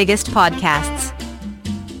today's biggest podcasts.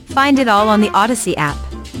 Find it all on the Odyssey app.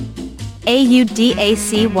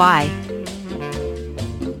 AUDACY.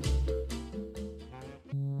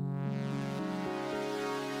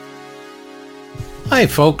 Hi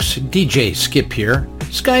folks, DJ Skip here.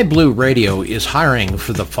 Sky Blue Radio is hiring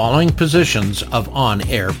for the following positions of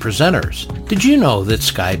on-air presenters. Did you know that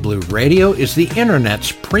Sky Blue Radio is the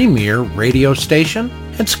Internet's premier radio station?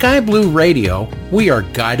 At Sky Blue Radio, we are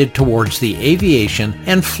guided towards the aviation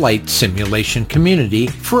and flight simulation community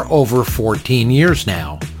for over 14 years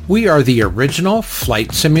now. We are the original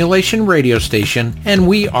flight simulation radio station, and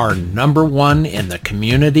we are number one in the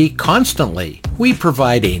community constantly. We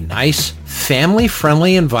provide a nice,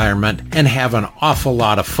 family-friendly environment and have an awful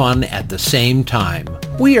lot of fun at the same time.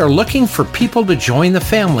 We are looking for people to join the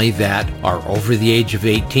family that are over the age of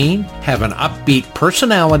 18, have an upbeat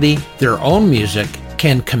personality, their own music,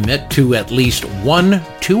 can commit to at least 1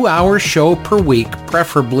 2-hour show per week,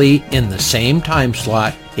 preferably in the same time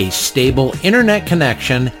slot, a stable internet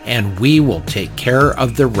connection, and we will take care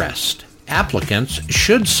of the rest. Applicants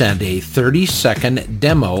should send a 30-second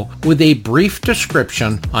demo with a brief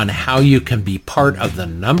description on how you can be part of the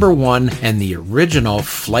number one and the original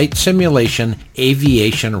flight simulation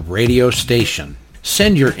aviation radio station.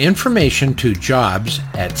 Send your information to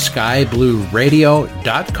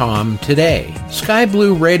jobs@skyblueradio.com today. Sky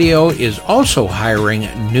Blue Radio is also hiring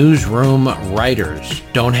newsroom writers.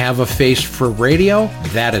 Don't have a face for radio?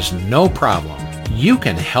 That is no problem. You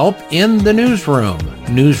can help in the newsroom.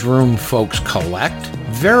 Newsroom folks collect,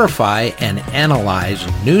 verify, and analyze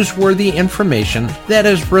newsworthy information that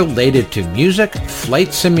is related to music,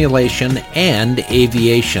 flight simulation, and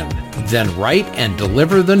aviation. Then write and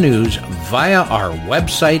deliver the news via our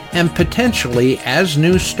website and potentially as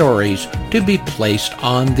news stories to be placed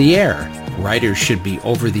on the air. Writers should be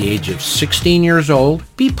over the age of 16 years old,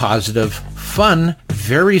 be positive, fun,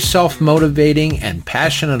 very self-motivating, and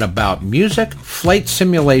passionate about music, flight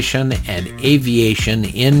simulation, and aviation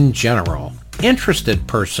in general. Interested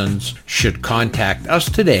persons should contact us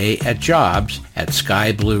today at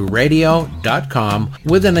jobs@skyblueradio.com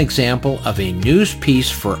with an example of a news piece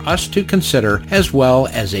for us to consider, as well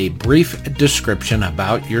as a brief description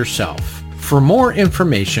about yourself. For more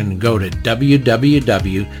information, go to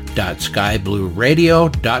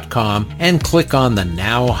www.skyblueradio.com and click on the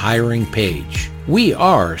Now Hiring page. We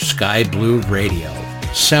are Sky Blue Radio,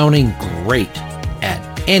 sounding great at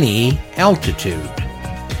any altitude.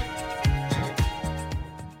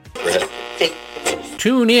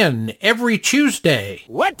 Tune in every Tuesday.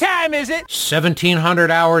 What time is it? 1700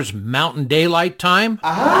 hours Mountain Daylight Time.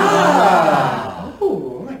 Oh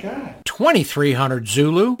my God. 2300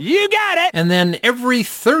 Zulu. You got it. And then every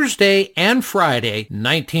Thursday and Friday,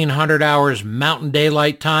 1900 hours Mountain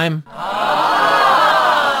Daylight Time.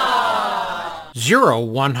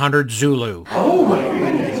 0100 Zulu. Oh my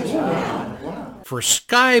goodness. For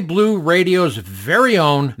Sky Blue Radio's very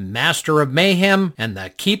own Master of Mayhem and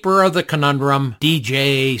the Keeper of the Conundrum,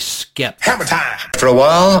 DJ Skip. Hammer time. For a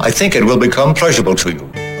while, I think it will become pleasurable to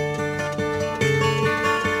you.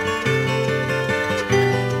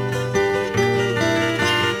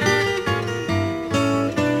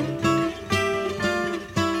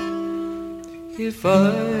 If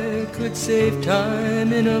I could save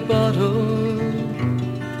time in a bottle,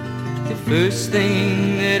 the first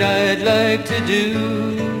thing that I'd like to do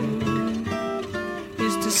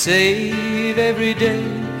is to save every day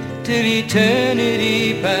till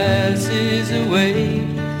eternity passes away,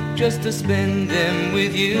 just to spend them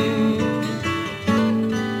with you.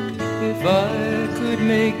 If I could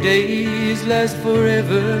make days last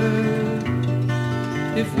forever,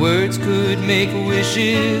 if words could make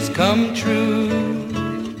wishes come true,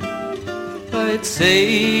 I'd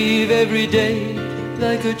save every day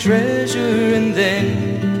like a treasure, and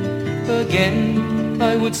then again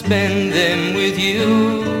I would spend them with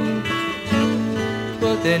you.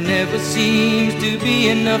 But there never seems to be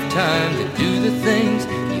enough time to do the things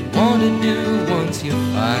you want to do once you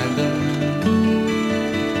find them.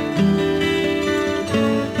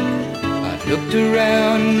 I've looked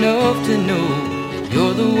around enough to know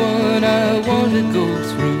you're the one I want to go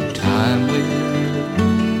through time with.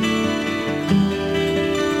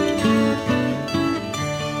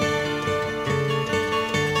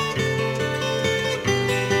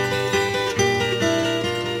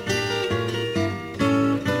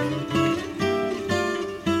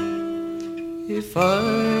 If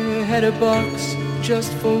I had a box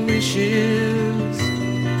just for wishes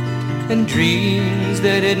and dreams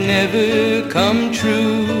that had never come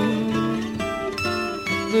true.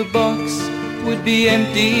 The box would be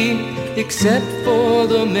empty except for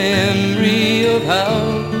the memory of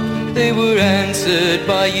how they were answered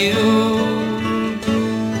by you.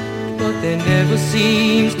 But there never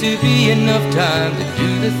seems to be enough time to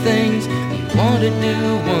do the things you want to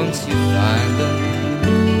do once you find them.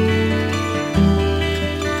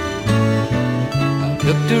 I've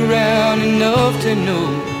looked around enough to know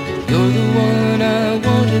you're the one I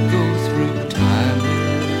want to go through time with.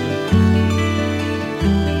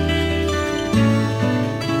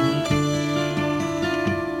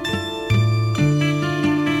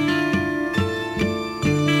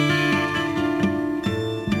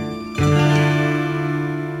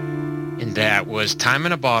 That was Time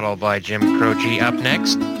in a Bottle by Jim Croce. Up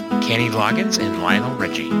next, Kenny Loggins and Lionel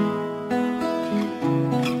Richie.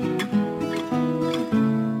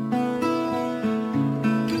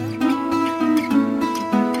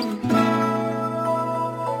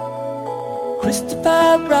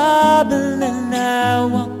 Christopher Robin and I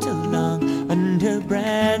walked along under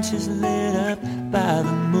branches lit up by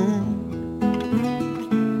the moon,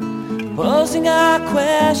 posing our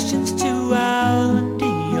questions to our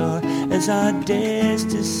Dior as our days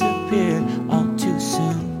disappear all too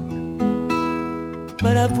soon.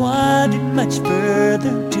 But I've wandered much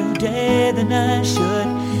further today than I should,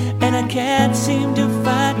 and I can't seem to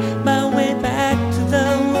find my way back to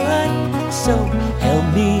the wood. So help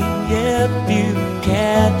me if you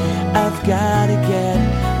can, I've gotta get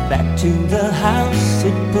back to the house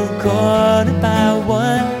at the corner by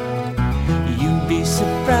one. You'd be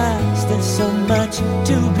surprised, there's so much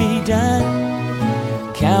to be done.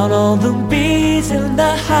 Count all the bees in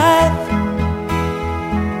the hive,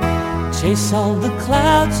 chase all the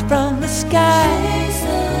clouds from the sky,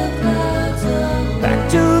 back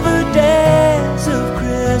to the days of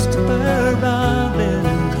Christopher Robin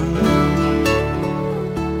and Blue.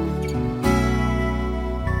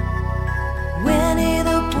 Winnie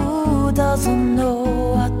the Pooh doesn't know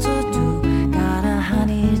what to do, got a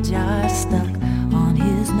honey jar stuck on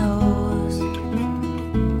his nose.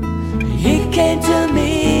 He came to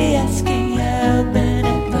me asking help and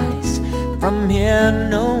advice. From here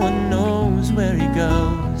no one knows where he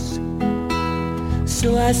goes.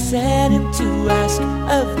 So I sent him to ask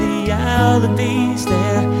of the owl if he's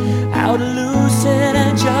there, how to loosen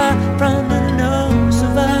a jar from the nose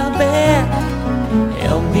of a bear.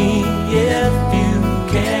 Help me if you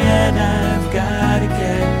can, I've gotta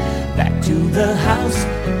get back to the house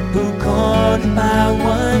Pooh Corner by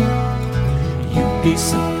one. You'd be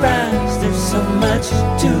surprised, there's so much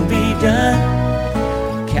to be done.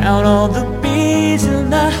 Count all the bees in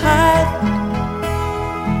the hive,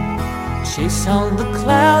 chase all the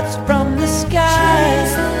clouds from the sky,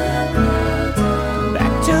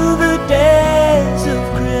 back to the days of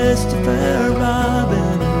Christopher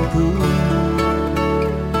Robin and Pooh.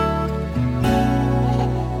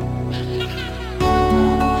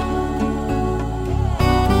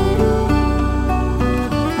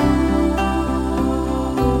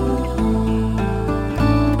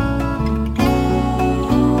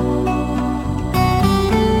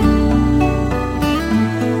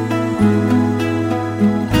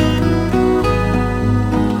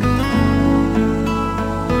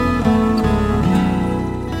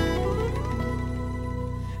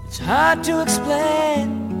 Hard to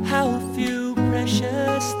explain how a few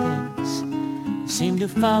precious things seem to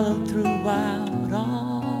follow throughout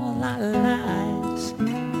all our lives.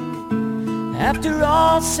 After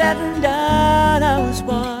all said and done, I was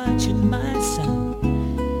watching my son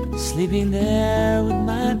sleeping there with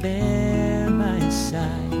my bear by his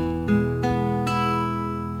side.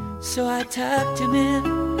 So I tucked him in,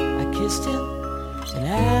 I kissed him, and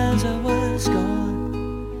as I was gone,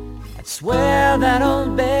 I swear that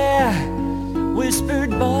old bear whispered,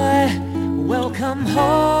 boy, welcome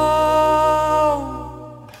home.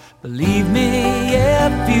 Believe me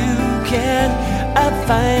if you can, I've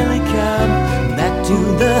finally come back to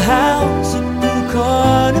the house at the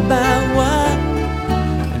corner by one.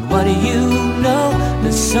 And what do you know,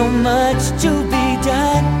 there's so much to be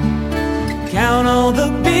done. Count all the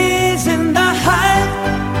bees in the hive,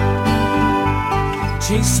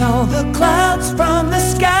 chase all the clouds from the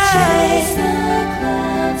sky,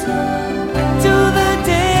 back to the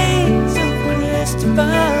days of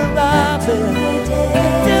Christopher Robin,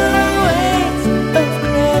 to the ways of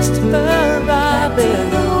Christopher Robin,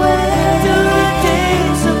 to the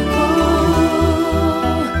days of Pooh.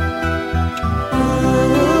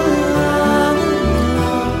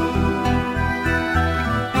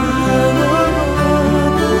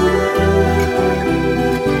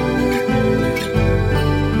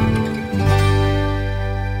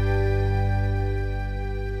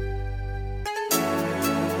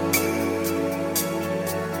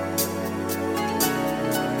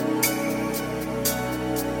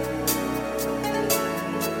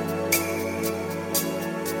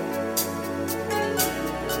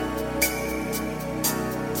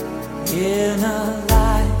 in a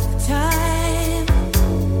lifetime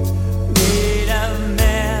made of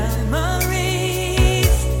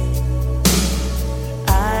memories.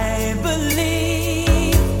 I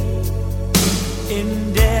believe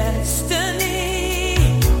in destiny.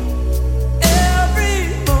 Every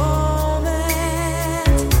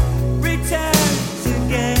moment returns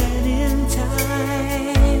again in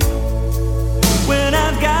time. When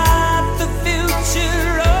I've got the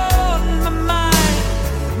future on my mind,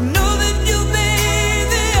 know that you'll be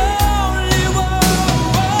the only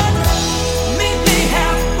one. Meet me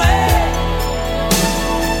halfway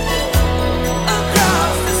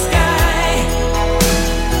across the sky,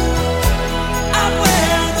 out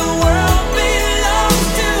where the world belongs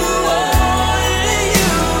to only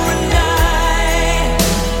you and I.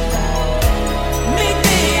 Meet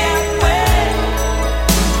me halfway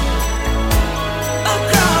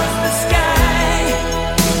across the sky.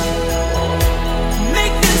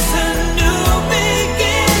 Make this a new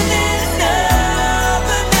beginning of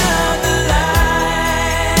another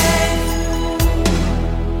life.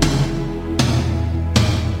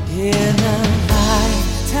 In a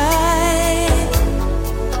lifetime,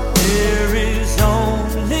 there is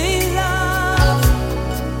only love,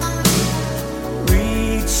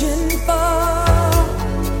 reaching for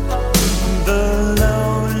the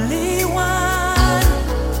lonely one.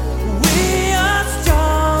 We are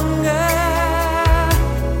stronger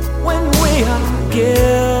when we are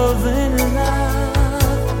given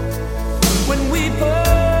love, when we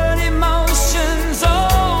put emotions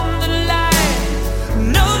on the line.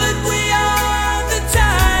 Know that we are the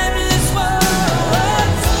timeless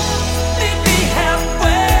ones. Meet me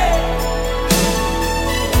halfway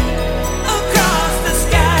across the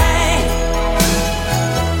sky,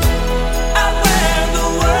 out where the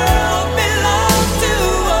world belongs to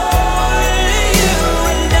only you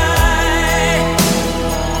and I.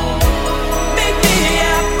 Meet me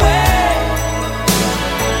halfway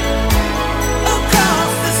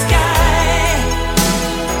across the sky.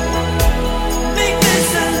 Make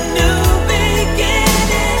this a new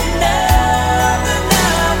beginning of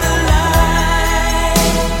another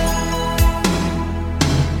life.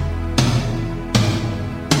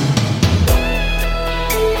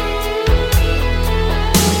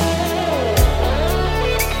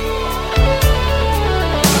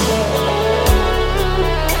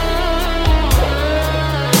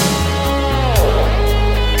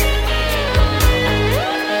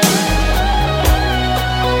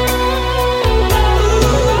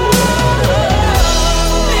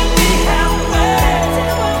 Meet me halfway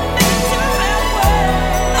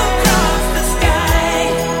across the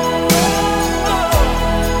sky,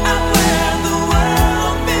 out where the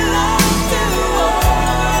world belongs to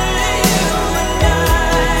only you and I.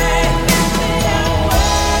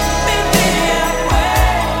 Meet me halfway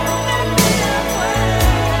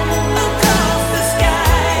across the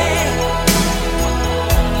sky.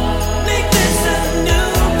 Make this a new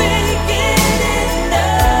beginning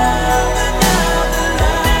of another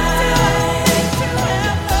life.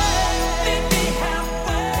 Meet me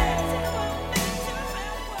halfway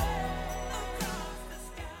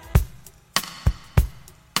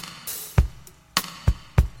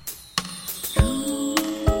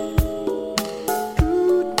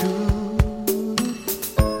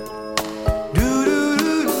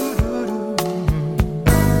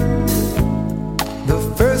The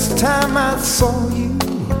first time I saw you,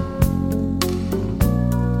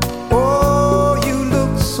 oh, you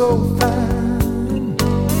looked so fine,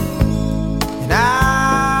 and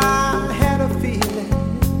I had a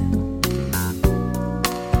feeling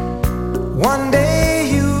one day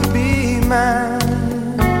you'd be mine.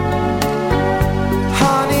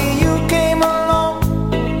 Honey, you came along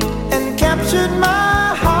and captured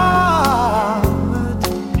my heart.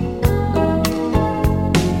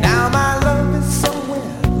 Now my love is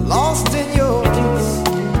somewhere lost in your kiss.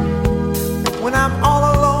 When I'm all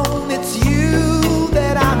alone, it's you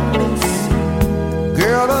that I miss.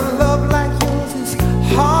 Girl, a love like yours is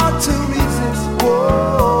hard to resist.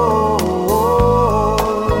 Whoa,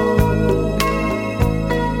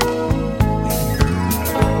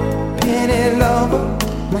 Penny lover,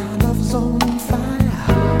 my love's on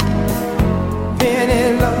fire.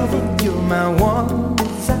 Penny lover, you're my one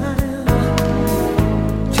desire.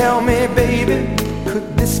 Tell me, baby,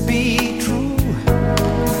 could this be true?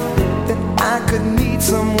 That I could need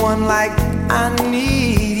someone like I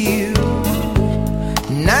need you.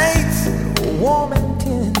 Nights warm and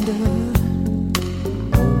tender,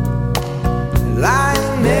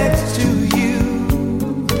 lying next to you.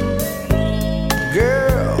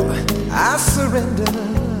 Girl, I surrender.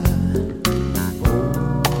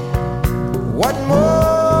 What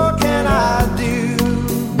more can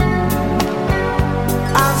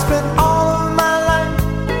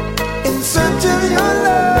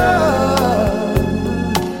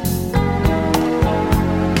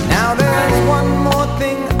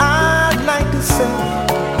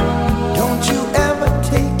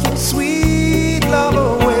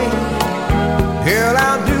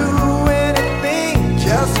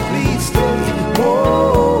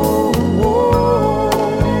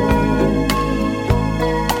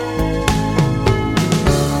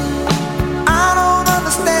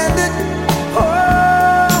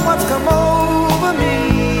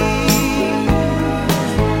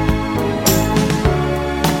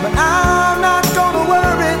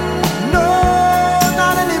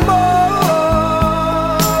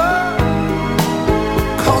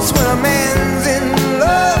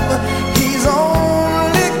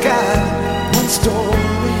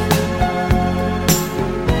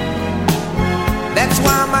That's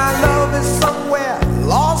why my love is somewhere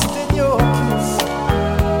lost in your kiss.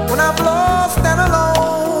 When I'm lost and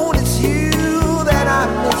alone, it's you that I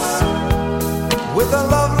miss. With a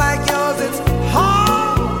love like yours, it's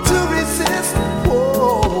hard to resist.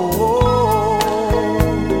 Whoa.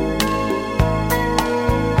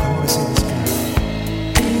 I want to say this again.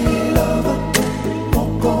 Hey, lover,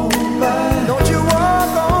 walk on by. Don't you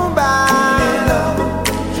walk on by. Hey, lover,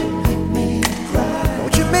 don't you make me cry.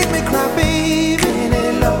 Don't you make me cry, baby.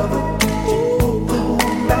 Hey, lover, walk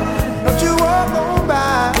on by. Don't you walk on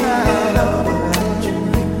by. Hey, lover, don't you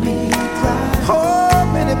make me cry. Oh,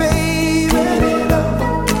 pretty baby.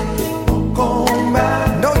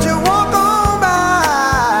 Don't you walk on by.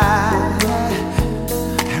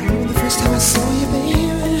 I remember the first time I saw you, baby.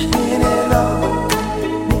 And that love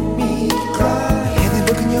made me cry. You had that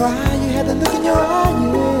look in your eye, you had that look in your eye,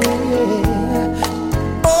 yeah.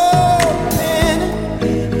 Oh, penny,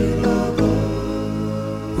 penny lover.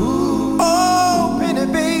 Ooh, oh, penny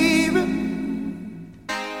baby.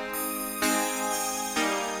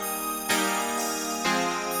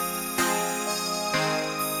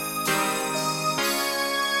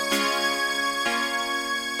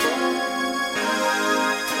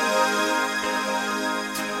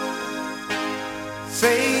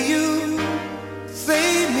 Say you,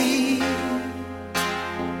 say me,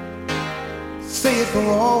 say it for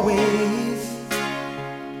always.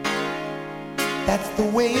 That's the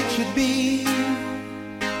way it should be.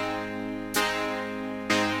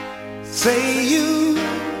 Say you,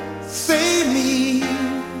 say me,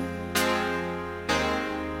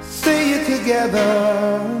 say it together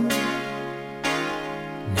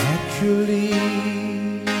naturally.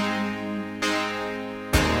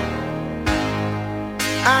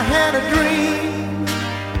 I had a dream,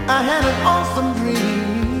 I had an awesome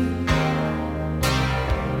dream.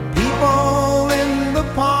 People in the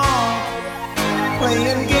park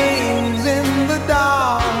playing games in the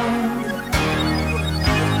dark.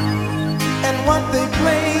 And what they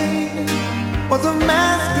played was a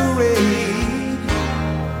masquerade.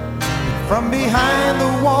 From behind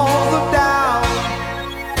the walls of doubt,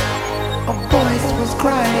 a voice was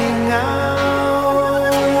crying out.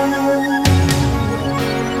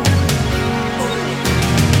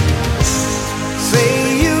 Say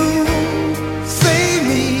you, say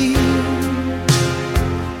me,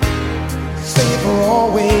 say it for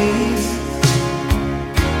always.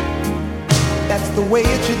 That's the way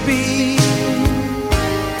it should be.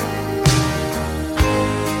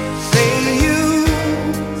 Say you,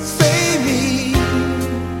 say me,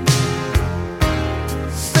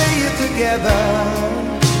 say it together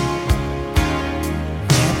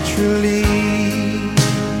naturally.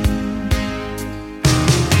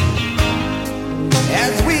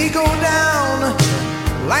 As we go down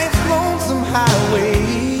life's lonesome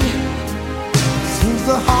highway, seems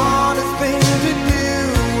the hardest thing to do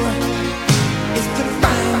is to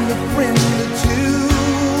find a friend or two.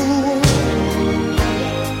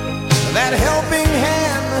 That helping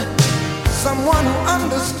hand, someone who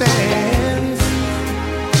understands.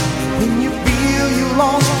 When you feel you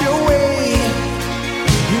lost your way,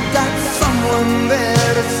 you got someone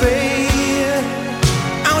there to say,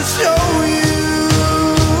 I'll show you.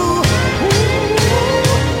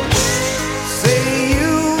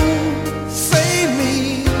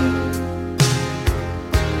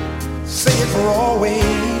 For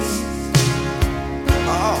always,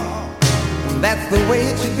 oh, that's the way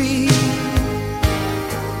it should be.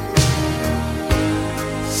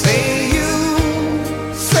 Say you,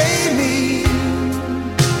 say me,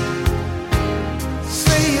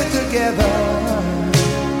 say it together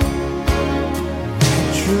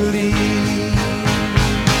naturally.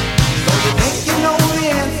 Don't you think you know the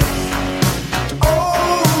answer?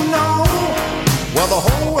 Oh no, well the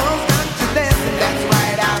whole world's got to dance, and that's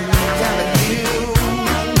right, I'm telling you.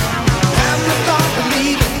 Have to start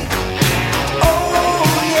believing. Oh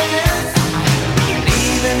yes,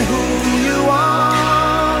 believe in who you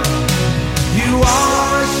are. You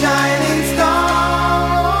are a shining star.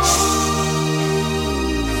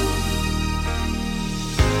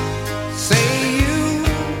 Say you,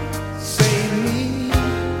 say me,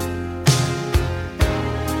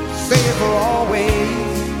 say it for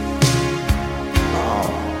always. Oh,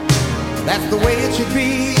 that's the way it should be.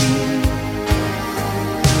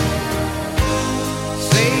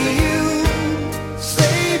 Say you,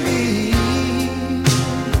 say me,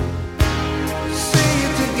 say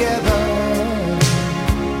it together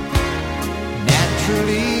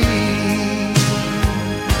naturally.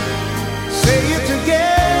 Say it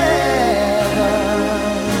together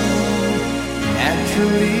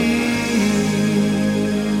naturally.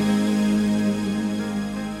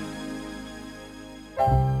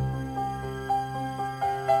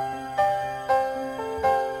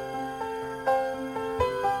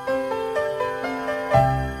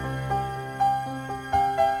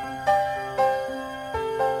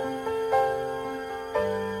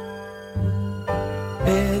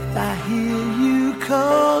 Beth, I hear you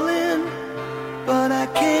calling, but I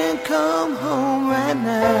can't come home right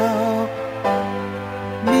now.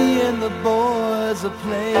 Me and the boys are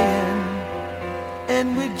playing,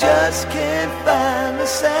 and we just can't find the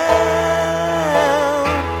sound.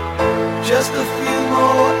 Just a few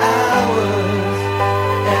more hours,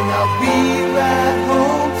 and I'll be right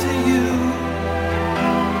home to you.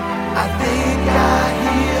 I think I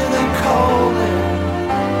hear them calling.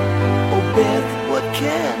 Oh, Beth, what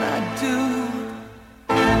can I do?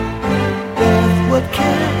 Beth, what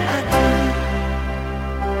can I do?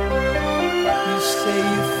 You say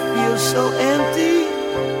you feel so empty,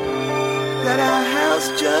 that our house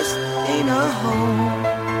just ain't a home.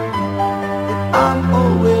 That I'm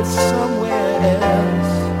always somewhere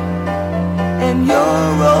else, and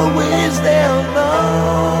you're always there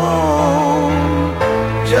alone.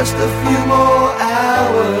 Just a few more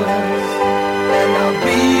hours, and I'll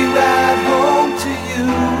be right home to you.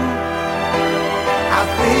 I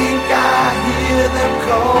think I hear them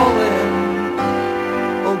calling.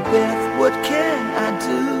 Oh, Beth, what can I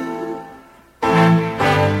do?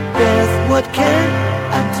 Beth, what can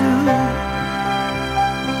I do?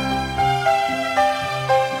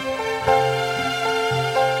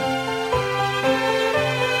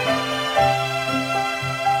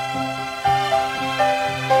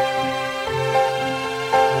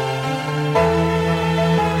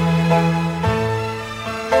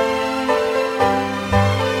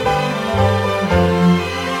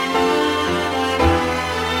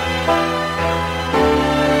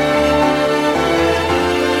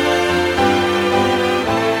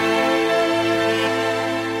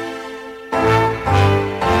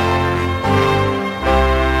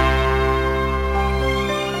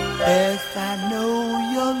 Beth, I know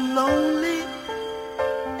you're lonely,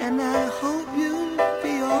 and I hope you'll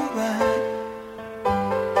be alright.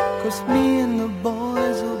 'Cause me and the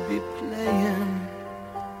boys will be playing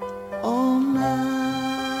all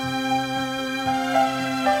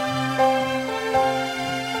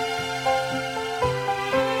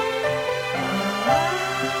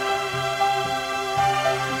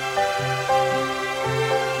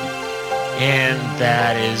And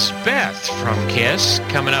that is Beth from Kiss.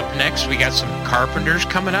 Coming up next, we got some Carpenters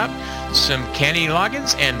coming up, some Kenny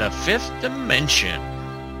Loggins, and the Fifth Dimension.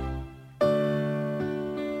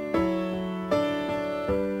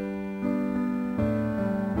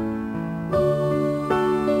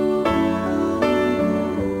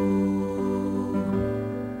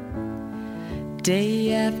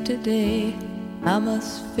 Day after day, I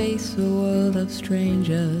must face a world of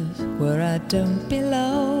strangers where I don't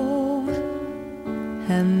belong,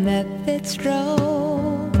 and that it's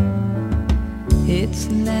wrong. It's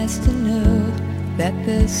nice to know that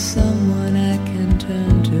there's someone I can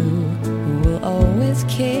turn to who will always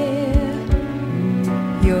care.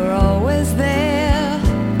 You're always there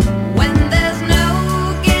when there's no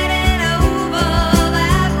getting over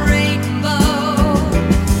that rainbow.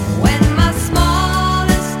 When my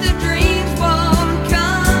smallest of dreams won't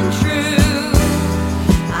come true,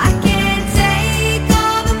 I can't take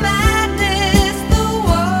all the madness the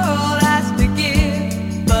world has to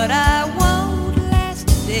give, but I won't last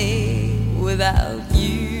a day without you.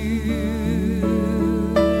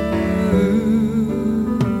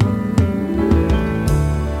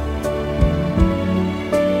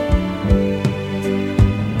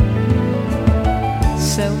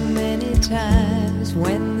 So many times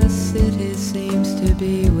when the city seems to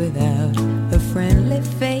be without a friendly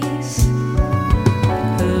face,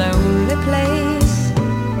 a lonely place,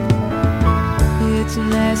 it's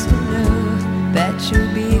nice to know that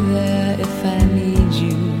you'll be there if I need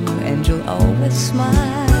you, and you'll always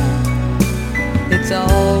smile. It's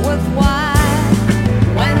all worthwhile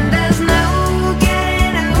when there's no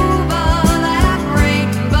getting over that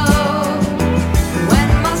rainbow. When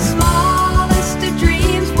my smallest of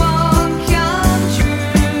dreams won't come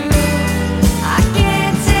true, I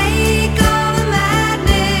can't take all the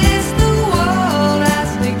madness the world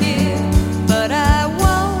has to give, but I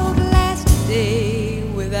won't last a day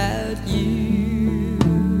without you.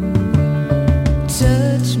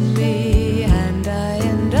 Touch me and I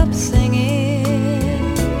end up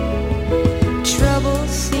singing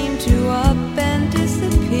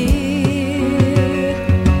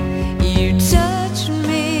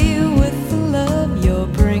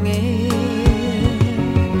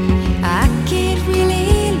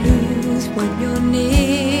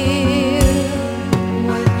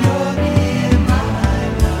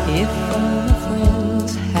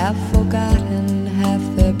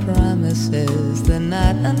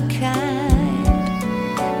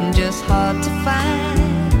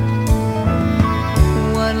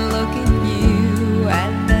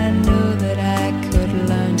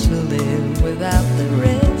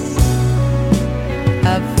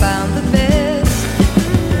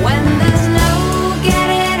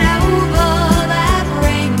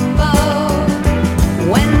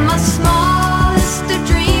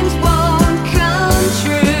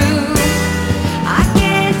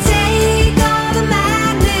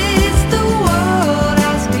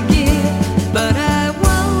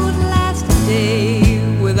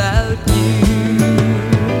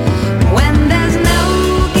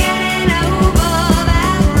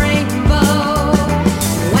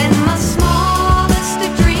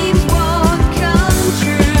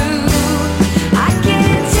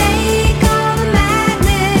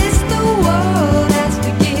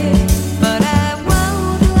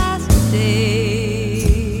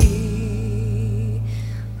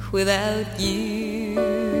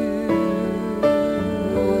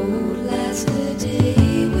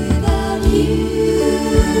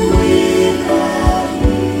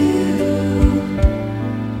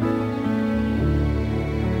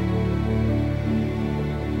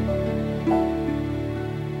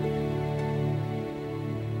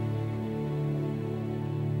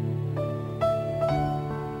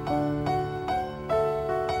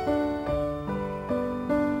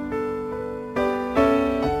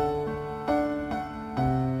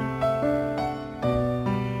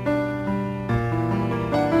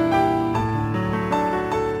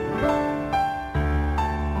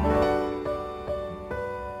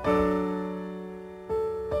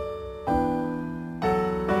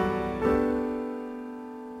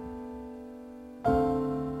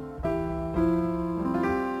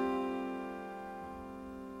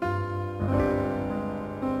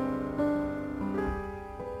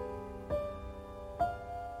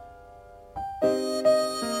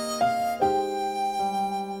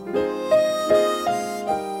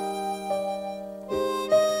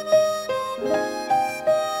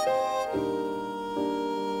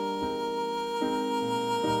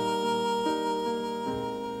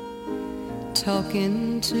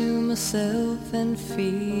talking to myself and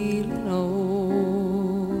feeling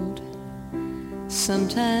old.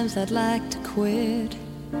 Sometimes I'd like to quit,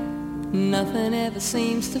 nothing ever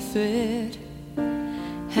seems to fit.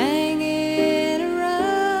 Hanging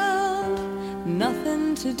around,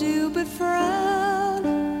 nothing to do but frown.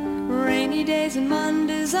 Rainy days and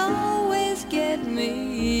Mondays always get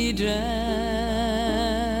me down.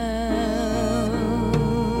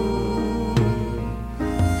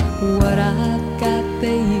 What I've got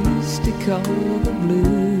they used to call the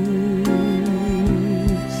blues.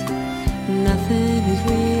 Nothing is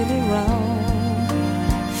really wrong,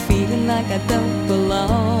 feeling like I don't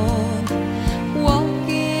belong.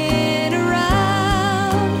 Walking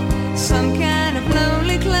around, some kind of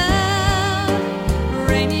lonely clown.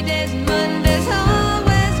 Rainy days and Mondays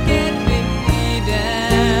always get me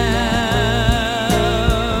down.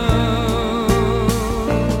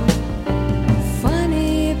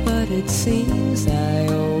 Funny, but it seems I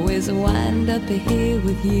always wind up here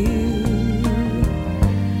with you.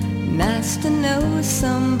 Nice to know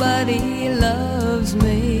somebody loves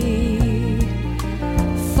me.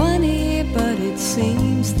 Funny, but it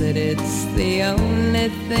seems that it's the only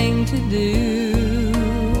thing to do.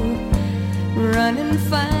 Run and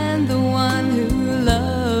find the one who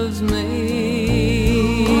loves me.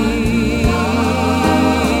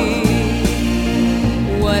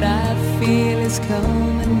 What I feel is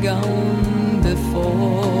come and gone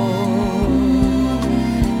before.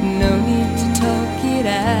 No need to talk it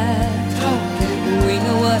out, we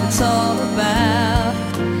know what it's all about.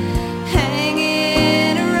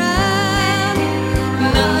 Hanging around,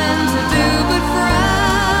 nothing to do but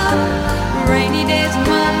frown. Rainy days and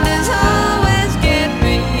Mondays always get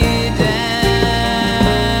me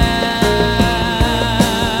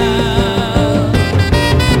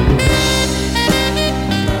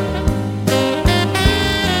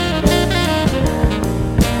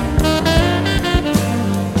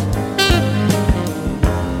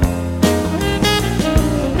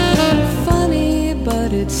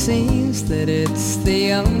it seems that it's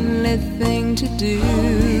the only thing to do.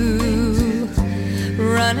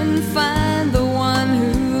 Run and find the one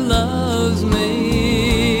who loves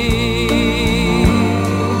me.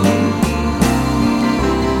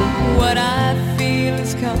 What I feel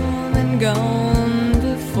is come and gone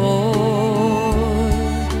before.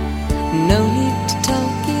 No need to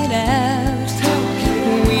talk it out,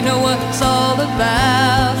 we know what it's all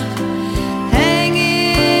about.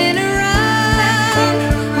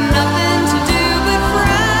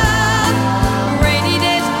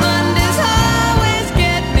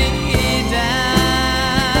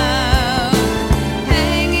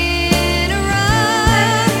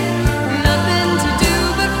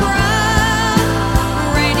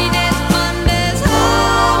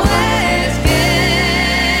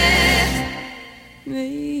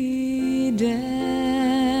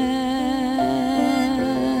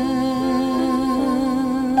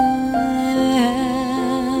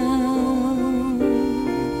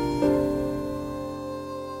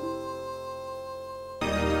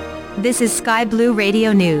 This is Sky Blue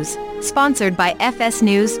Radio News, sponsored by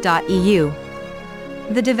fsnews.eu.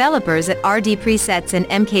 The developers at RD Presets and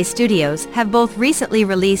MK Studios have both recently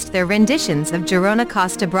released their renditions of Girona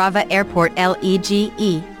Costa Brava Airport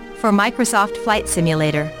LEGE for Microsoft Flight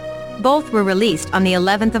Simulator. Both were released on the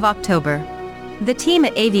 11th of October. The team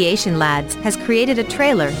at Aviation Lads has created a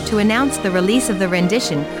trailer to announce the release of the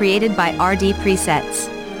rendition created by RD Presets.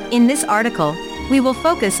 In this article, we will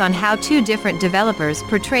focus on how two different developers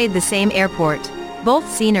portrayed the same airport.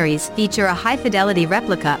 Both sceneries feature a high-fidelity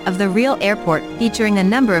replica of the real airport, featuring a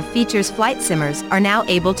number of features flight simmers are now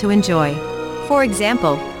able to enjoy. For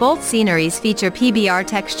example, both sceneries feature PBR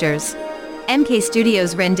textures. MK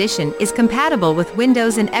Studios' rendition is compatible with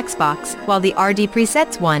Windows and Xbox, while the RD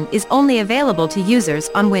Presets one is only available to users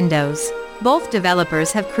on Windows. Both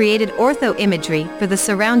developers have created ortho imagery for the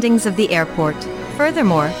surroundings of the airport.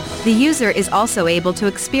 Furthermore, the user is also able to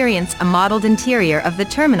experience a modeled interior of the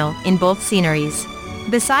terminal in both sceneries.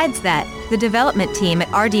 Besides that, the development team at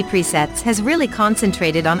RD Presets has really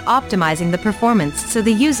concentrated on optimizing the performance so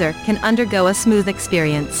the user can undergo a smooth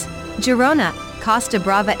experience. Girona Costa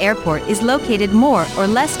Brava Airport is located more or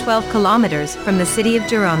less 12 kilometers from the city of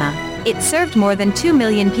Girona. It served more than 2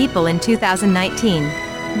 million people in 2019.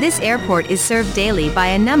 This airport is served daily by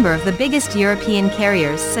a number of the biggest European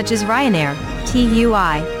carriers such as Ryanair,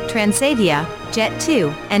 TUI, Transavia,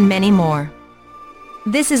 Jet2, and many more.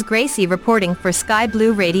 This is Gracie reporting for Sky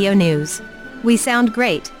Blue Radio News. We sound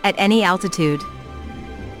great at any altitude.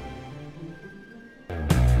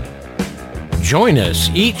 Join us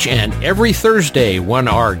each and every Thursday when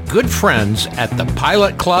our good friends at the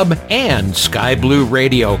Pilot Club and Sky Blue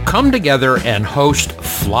Radio come together and host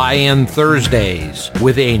Fly-In Thursdays.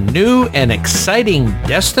 With a new and exciting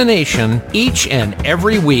destination each and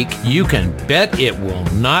every week, you can bet it will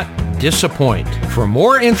not disappoint. For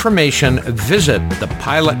more information, visit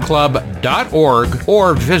thepilotclub.org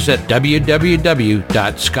or visit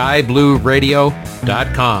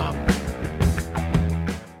www.skyblueradio.com.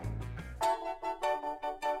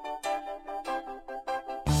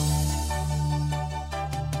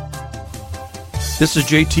 This is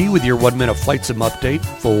JT with your 1-minute Flight Sim update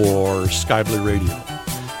for Sky Blue Radio.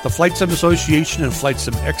 The Flight Sim Association and Flight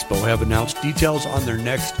Sim Expo have announced details on their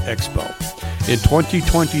next expo. In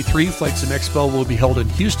 2023, Flight Sim Expo will be held in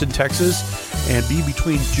Houston, Texas, and be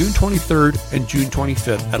between June 23rd and June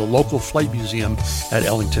 25th at a local flight museum at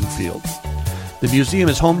Ellington Field. The museum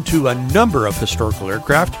is home to a number of historical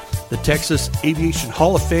aircraft, the Texas Aviation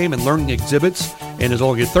Hall of Fame and learning exhibits, and is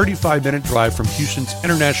only a 35-minute drive from Houston's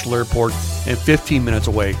International Airport and 15 minutes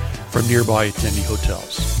away from nearby attendee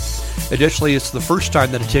hotels. Additionally, it's the first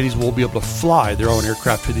time that attendees will be able to fly their own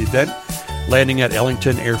aircraft to the event, landing at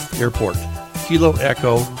Ellington Airport, Kilo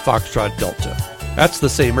Echo Foxtrot Delta. That's the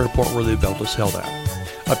same airport where the event was held at.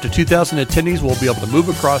 Up to 2,000 attendees will be able to move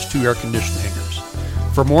across 2 air-conditioned hangars.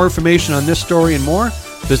 For more information on this story and more,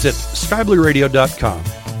 visit skyblueradio.com.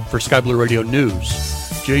 For Sky Blue Radio News,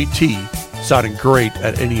 JT, sounding great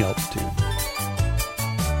at any altitude.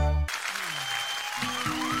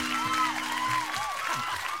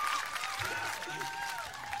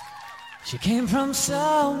 She came from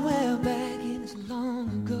somewhere back in so long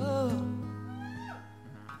ago.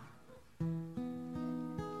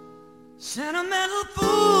 Sentimental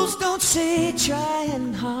fools don't say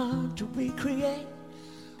trying hard to recreate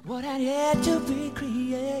what had yet to be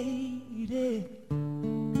created.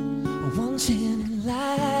 Once in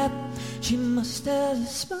life, she must have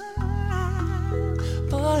smiled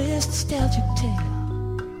for his nostalgic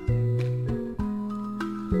tale.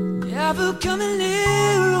 Never coming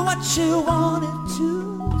near what she wanted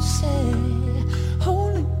to say,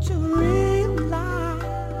 only to realize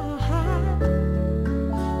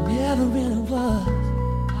never really was.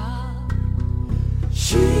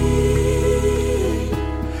 She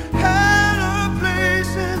had a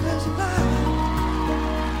place in his life.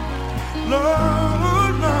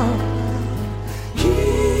 Lord, no, he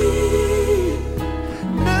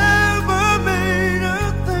never made a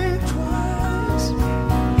thing twice.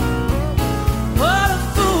 What a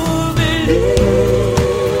fool believes.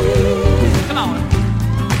 Come on.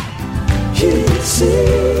 He'd see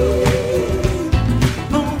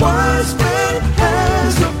the wise man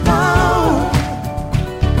has a power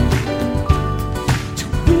to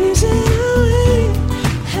reason away.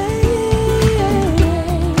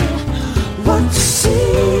 What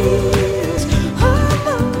seems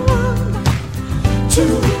to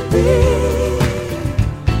be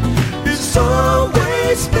is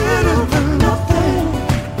always better than nothing.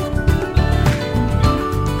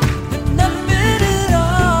 Nothing at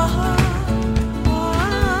all.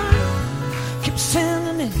 Keep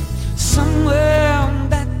sending it somewhere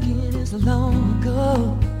back in his long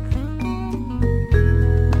ago.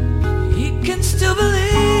 He can still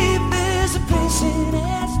believe there's a place in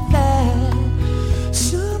his life.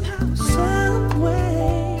 Somehow, some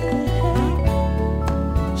way,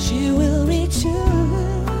 she will return.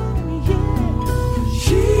 Yeah.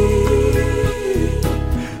 She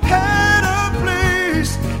had a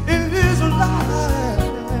place in his life.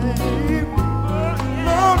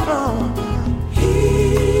 No, no, he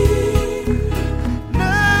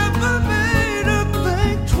never made a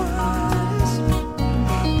thing twice.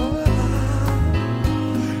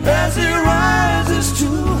 As he rises to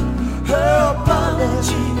her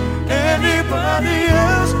apology, anybody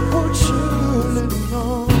else would surely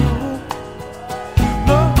know.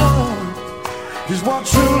 No, no, he's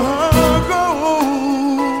watching her go.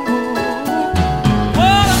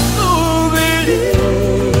 What a fool it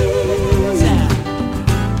is.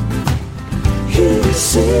 He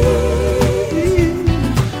sees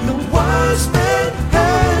the wise man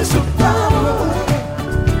has a power.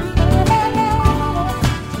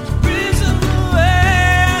 Reason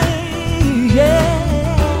away, yeah.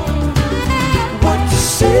 What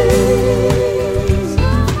seems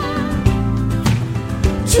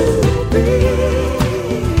to be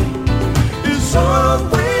is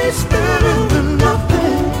always better than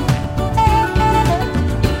nothing.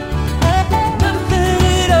 Nothing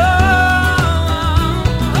at all.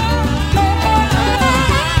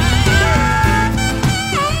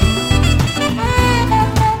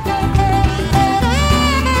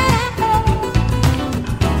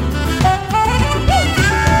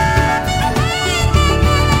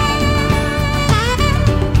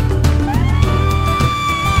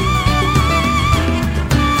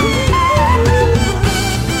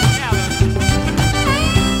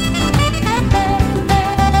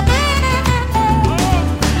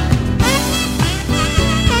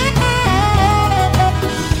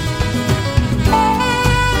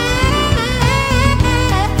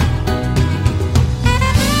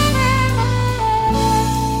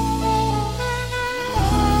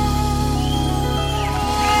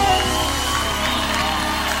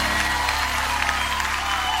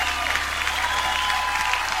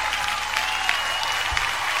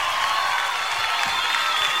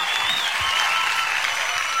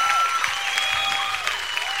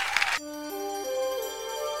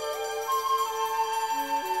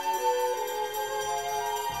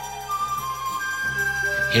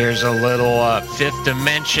 Here's a little Fifth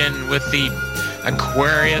Dimension with the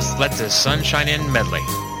Aquarius Let the Sunshine In medley.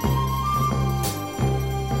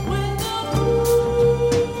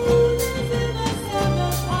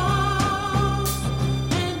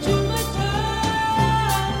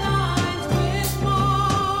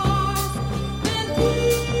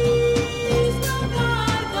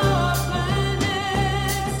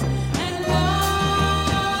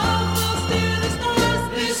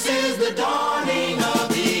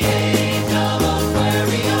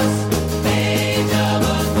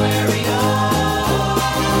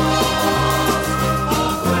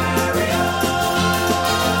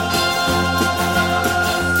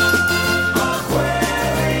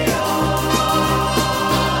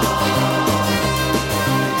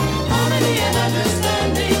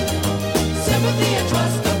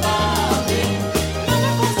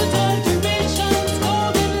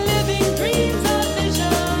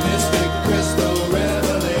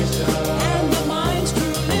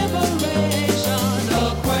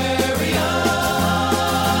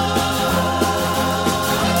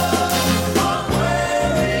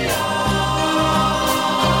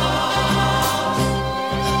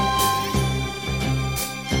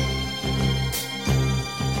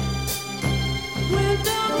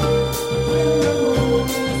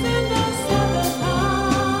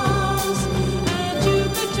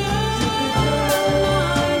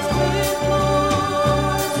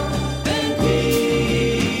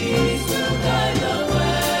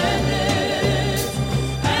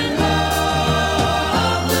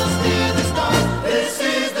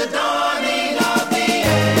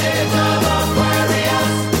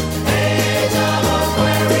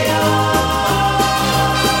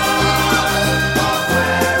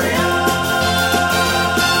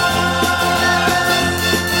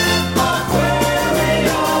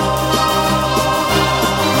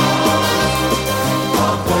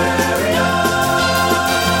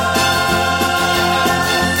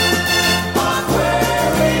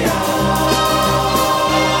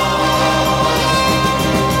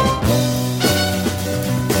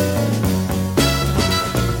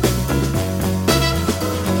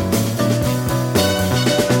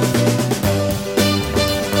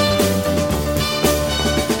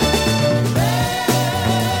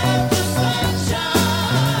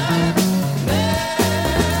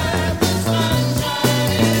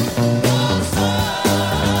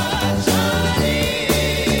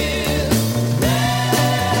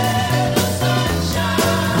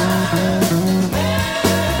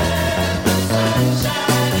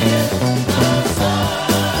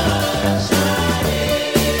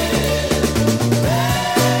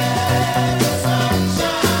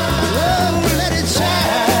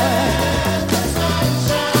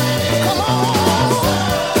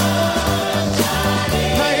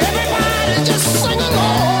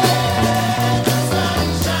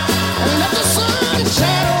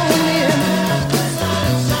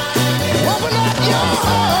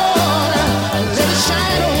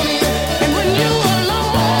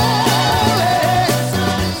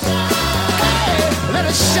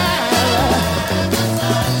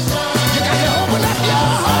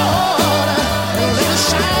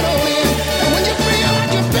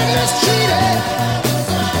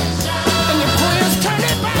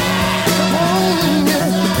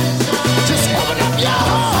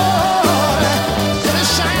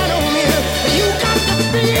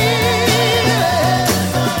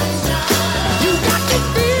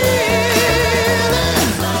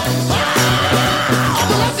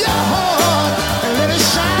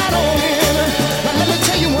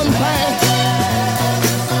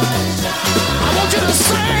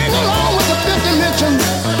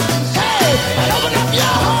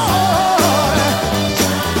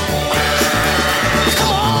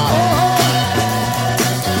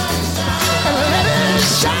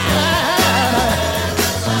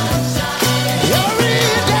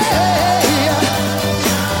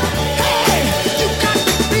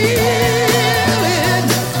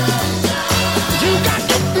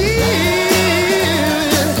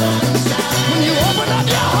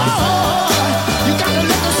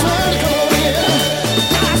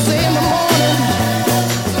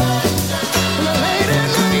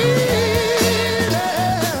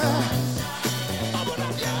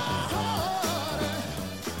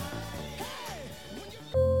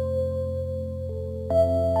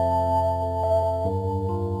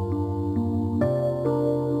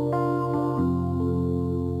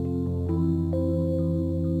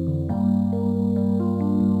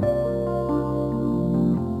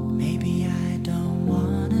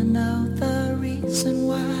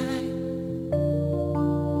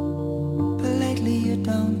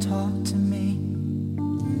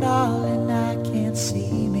 darling, I can't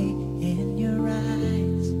see me in your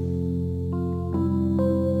eyes.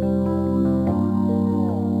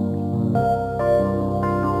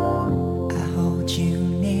 I hold you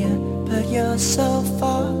near, but you're so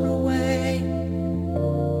far away,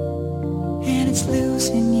 and it's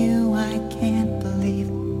losing you, I can't believe,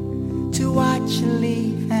 to watch you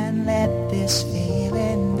leave and let this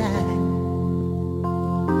feeling die.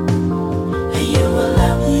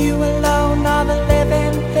 You alone are the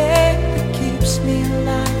living thing that keeps me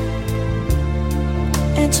alive.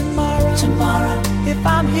 And tomorrow, if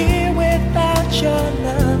I'm here without your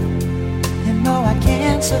love, you know I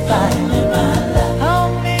can't survive.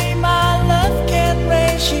 Only my love can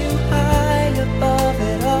raise you high above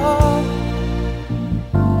it all.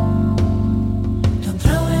 Don't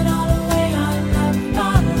throw it all away, our love,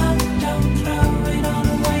 our love. Don't throw it all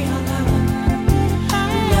away, our love.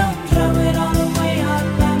 Don't throw it all away, our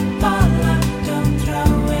love, our love. Don't throw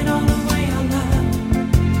it all away, our love.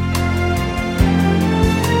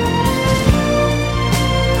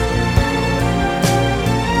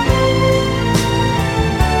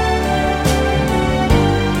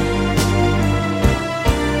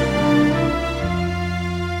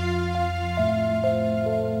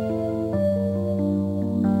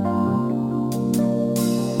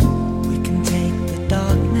 We can take the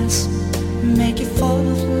darkness, make it full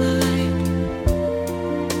of light,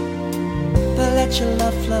 but let your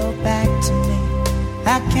love flow back to me.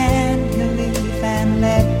 How can you leave and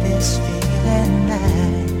let this feeling die?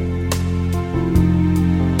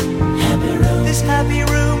 This happy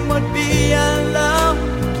room would be a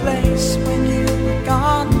lonely place when you were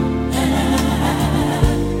gone,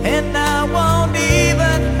 and I won't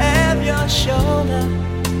even have your shoulder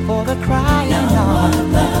for the crying on.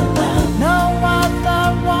 No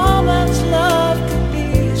other woman's love could be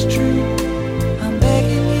as true. I'm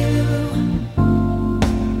begging you,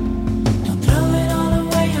 don't throw it all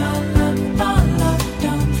away, our love, our love.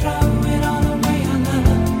 Don't throw it all away, our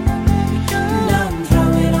love. Don't throw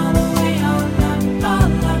it all away, our love, our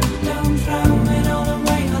love. Don't throw it all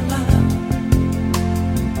away, our love.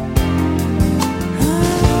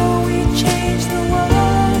 Oh, we changed the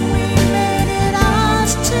world, we made it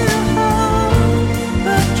ours to hold,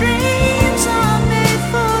 but dreams are made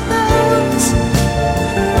for those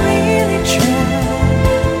who really try.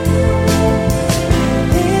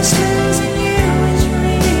 This losing you is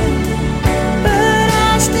real, but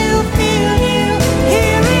I still feel you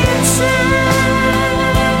here inside.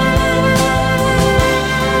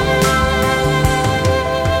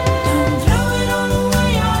 Don't throw it all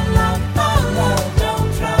away, our love, our love. Don't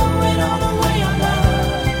throw it all away, our love.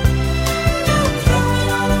 Don't throw it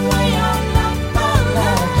all away, our love, our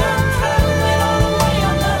love. Don't throw it all away,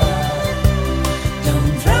 our love.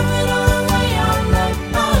 Don't throw it all away, our love,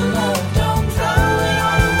 our love. Don't throw it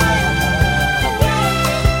all away, our love.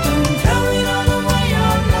 Don't throw it all away,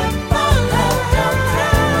 our love, our love. Don't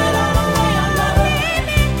throw it all away, our love.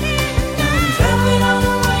 Don't throw it all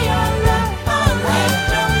away, our love, our love.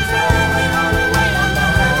 Don't throw it all away, our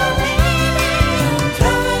love. Don't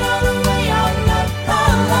throw it all away, our love,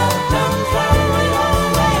 our love. Don't throw it all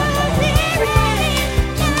away, our love.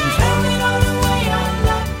 Don't throw it all away, our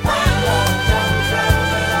love, our love. Don't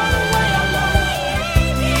throw it all away, our love.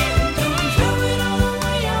 Don't throw it all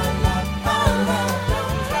away, our love, our love.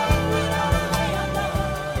 Don't throw it all away, our love.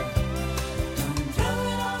 Don't throw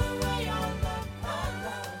it all away, our love, our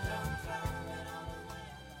love. Don't throw it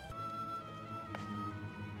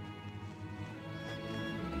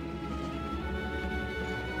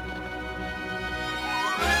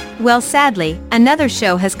Well, sadly, another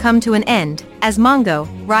show has come to an end, as Mongo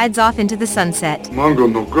rides off into the sunset. Mongo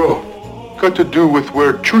no go. Got to do with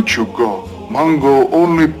where Choo-Choo go. Mongo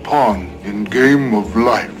only pawn in game of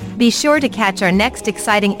life. Be sure to catch our next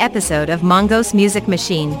exciting episode of Mongo's Music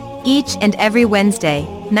Machine, each and every Wednesday,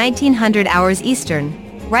 1900 hours Eastern,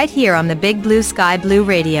 right here on the Big Blue Sky Blue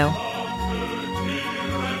Radio.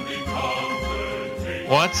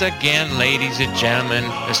 Once again, ladies and gentlemen,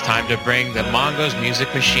 it's time to bring the Mongo's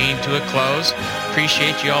Music Machine to a close.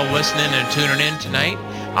 Appreciate you all listening and tuning in tonight.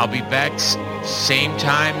 I'll be back same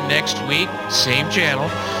time next week, same channel.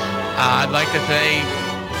 I'd like to say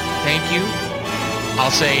thank you.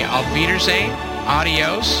 I'll say auf Wiedersehen,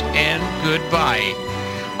 adios, and goodbye.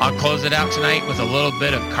 I'll close it out tonight with a little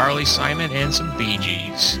bit of Carly Simon and some Bee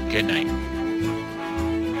Gees. Good night.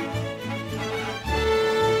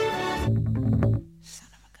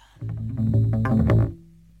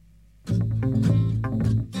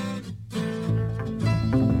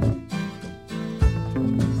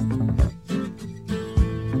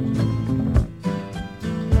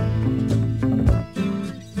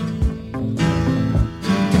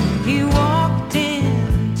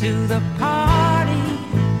 the party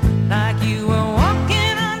like you were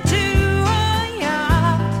walking onto a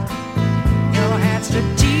yacht. Your hat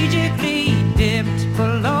strategically dipped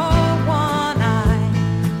below one eye.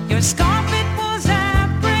 Your scarf, it was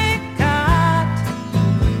apricot.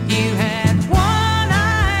 You had one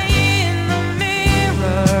eye in the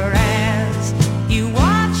mirror as you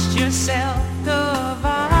watched yourself carve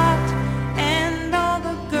out. And all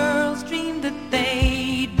the girls dreamed that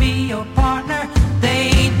they'd be your partner.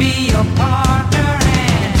 They'd be your partner.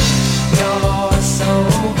 And you're so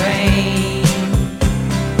vain.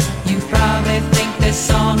 You probably think this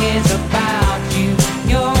song is about you.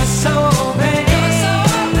 You're so vain.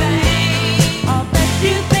 I'll bet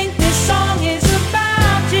you think this song is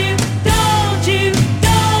about you. Don't you?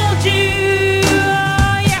 Don't you?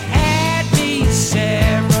 Oh, you had me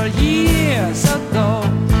several years ago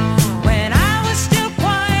when I was still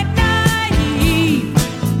quite naive.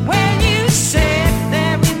 When you said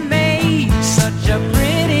that we made such a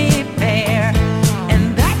pretty pair and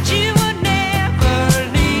that you would never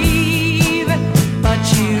leave. But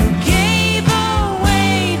you gave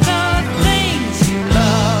away the things you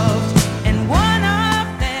loved, and one of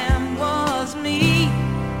them was me.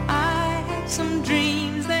 I had some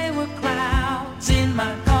dreams, they were clouds in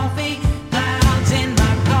my coffee, clouds in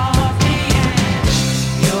my coffee. And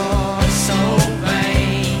you're so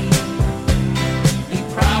vain. You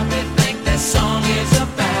probably think this song is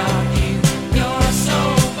about you. You're so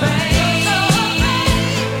vain.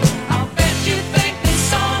 I'll bet you think this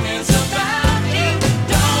song is about you.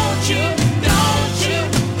 Don't you? Don't you?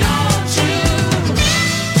 Don't you?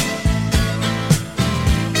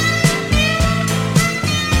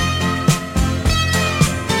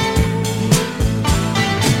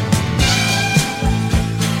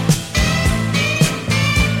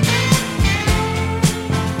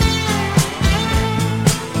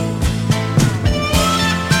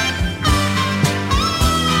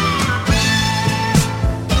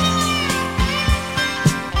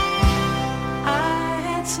 I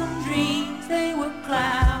had some dreams, they were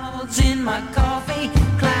clouds in my coffee,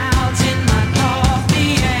 clouds in my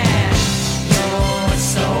coffee. And you're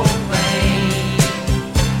so vain.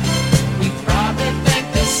 You probably think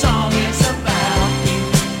this song is about you.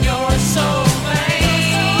 You're so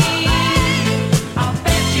vain. I'll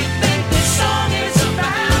bet you think this song is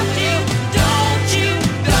about you. Don't you?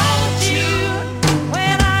 Don't you?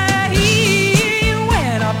 When I hear you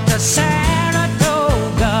went up to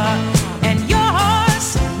Saratoga and your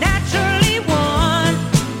horse naturally won,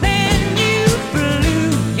 then you flew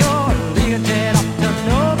your Learjet up to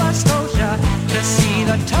Nova Scotia to see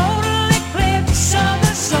the total eclipse of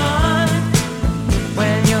the sun.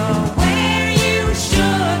 When you're where you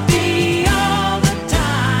should be all the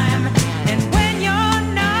time, and when you're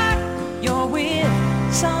not, you're with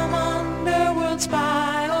some underworld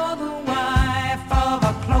spy or the wife of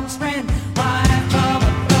a close friend, wife of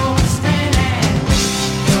a close friend. And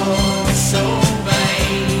you're so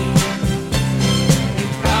vain. You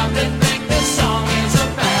probably think this song is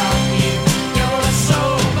about you. You're so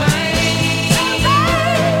vain.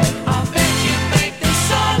 I'll bet you think this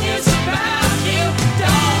song is about you.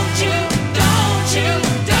 Don't you? Don't you?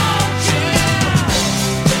 Don't you?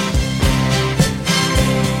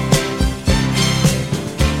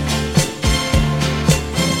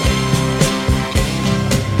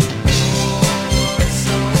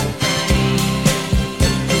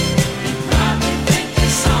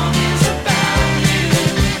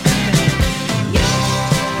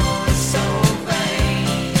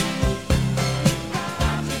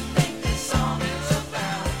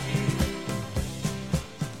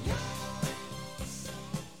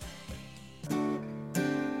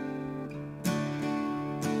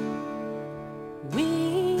 We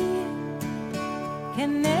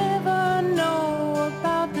can never know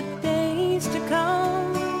about the days to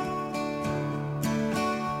come,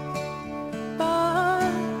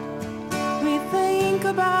 but we think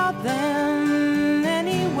about them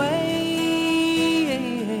anyway.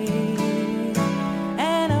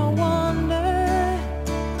 And I wonder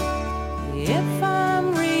if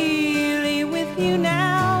I'm really with you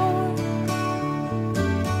now,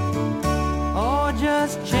 or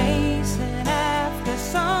just chasing after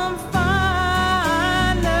some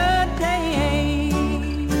finer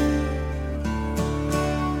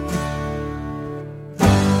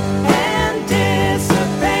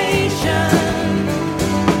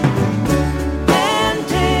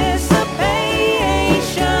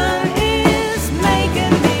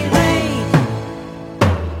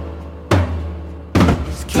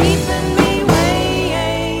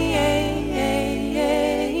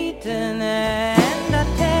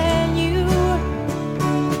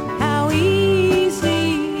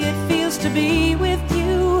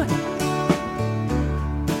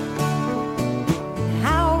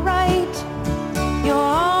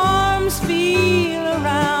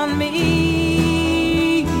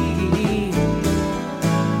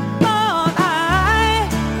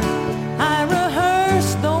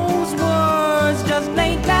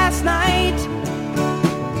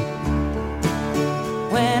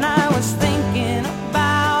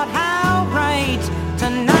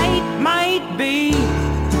be.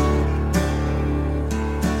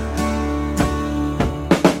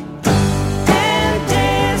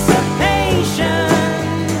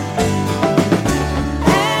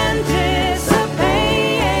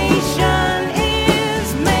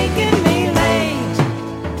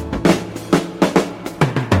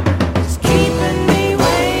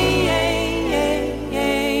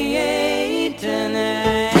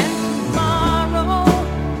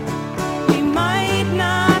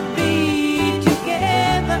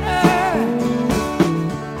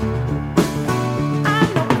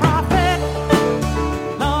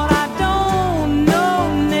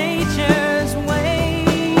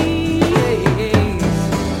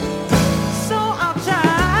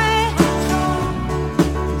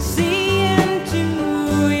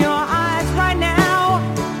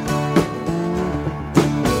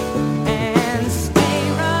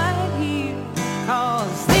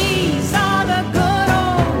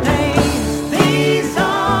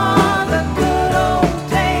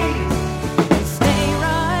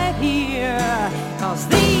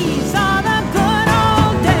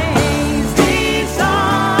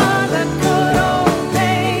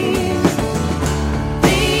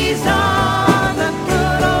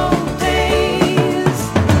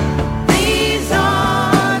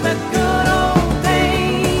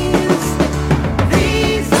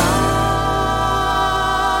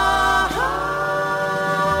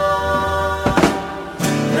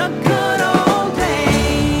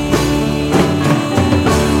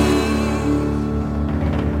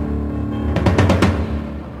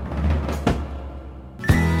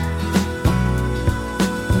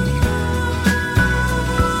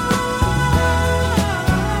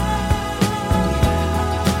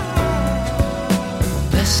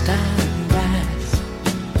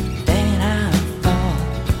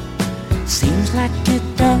 Like you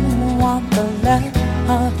don't want the love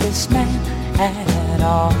of this man at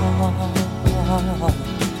all.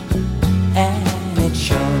 And it's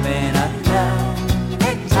sure been a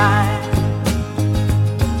lonely time,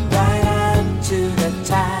 right up to the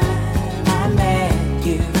time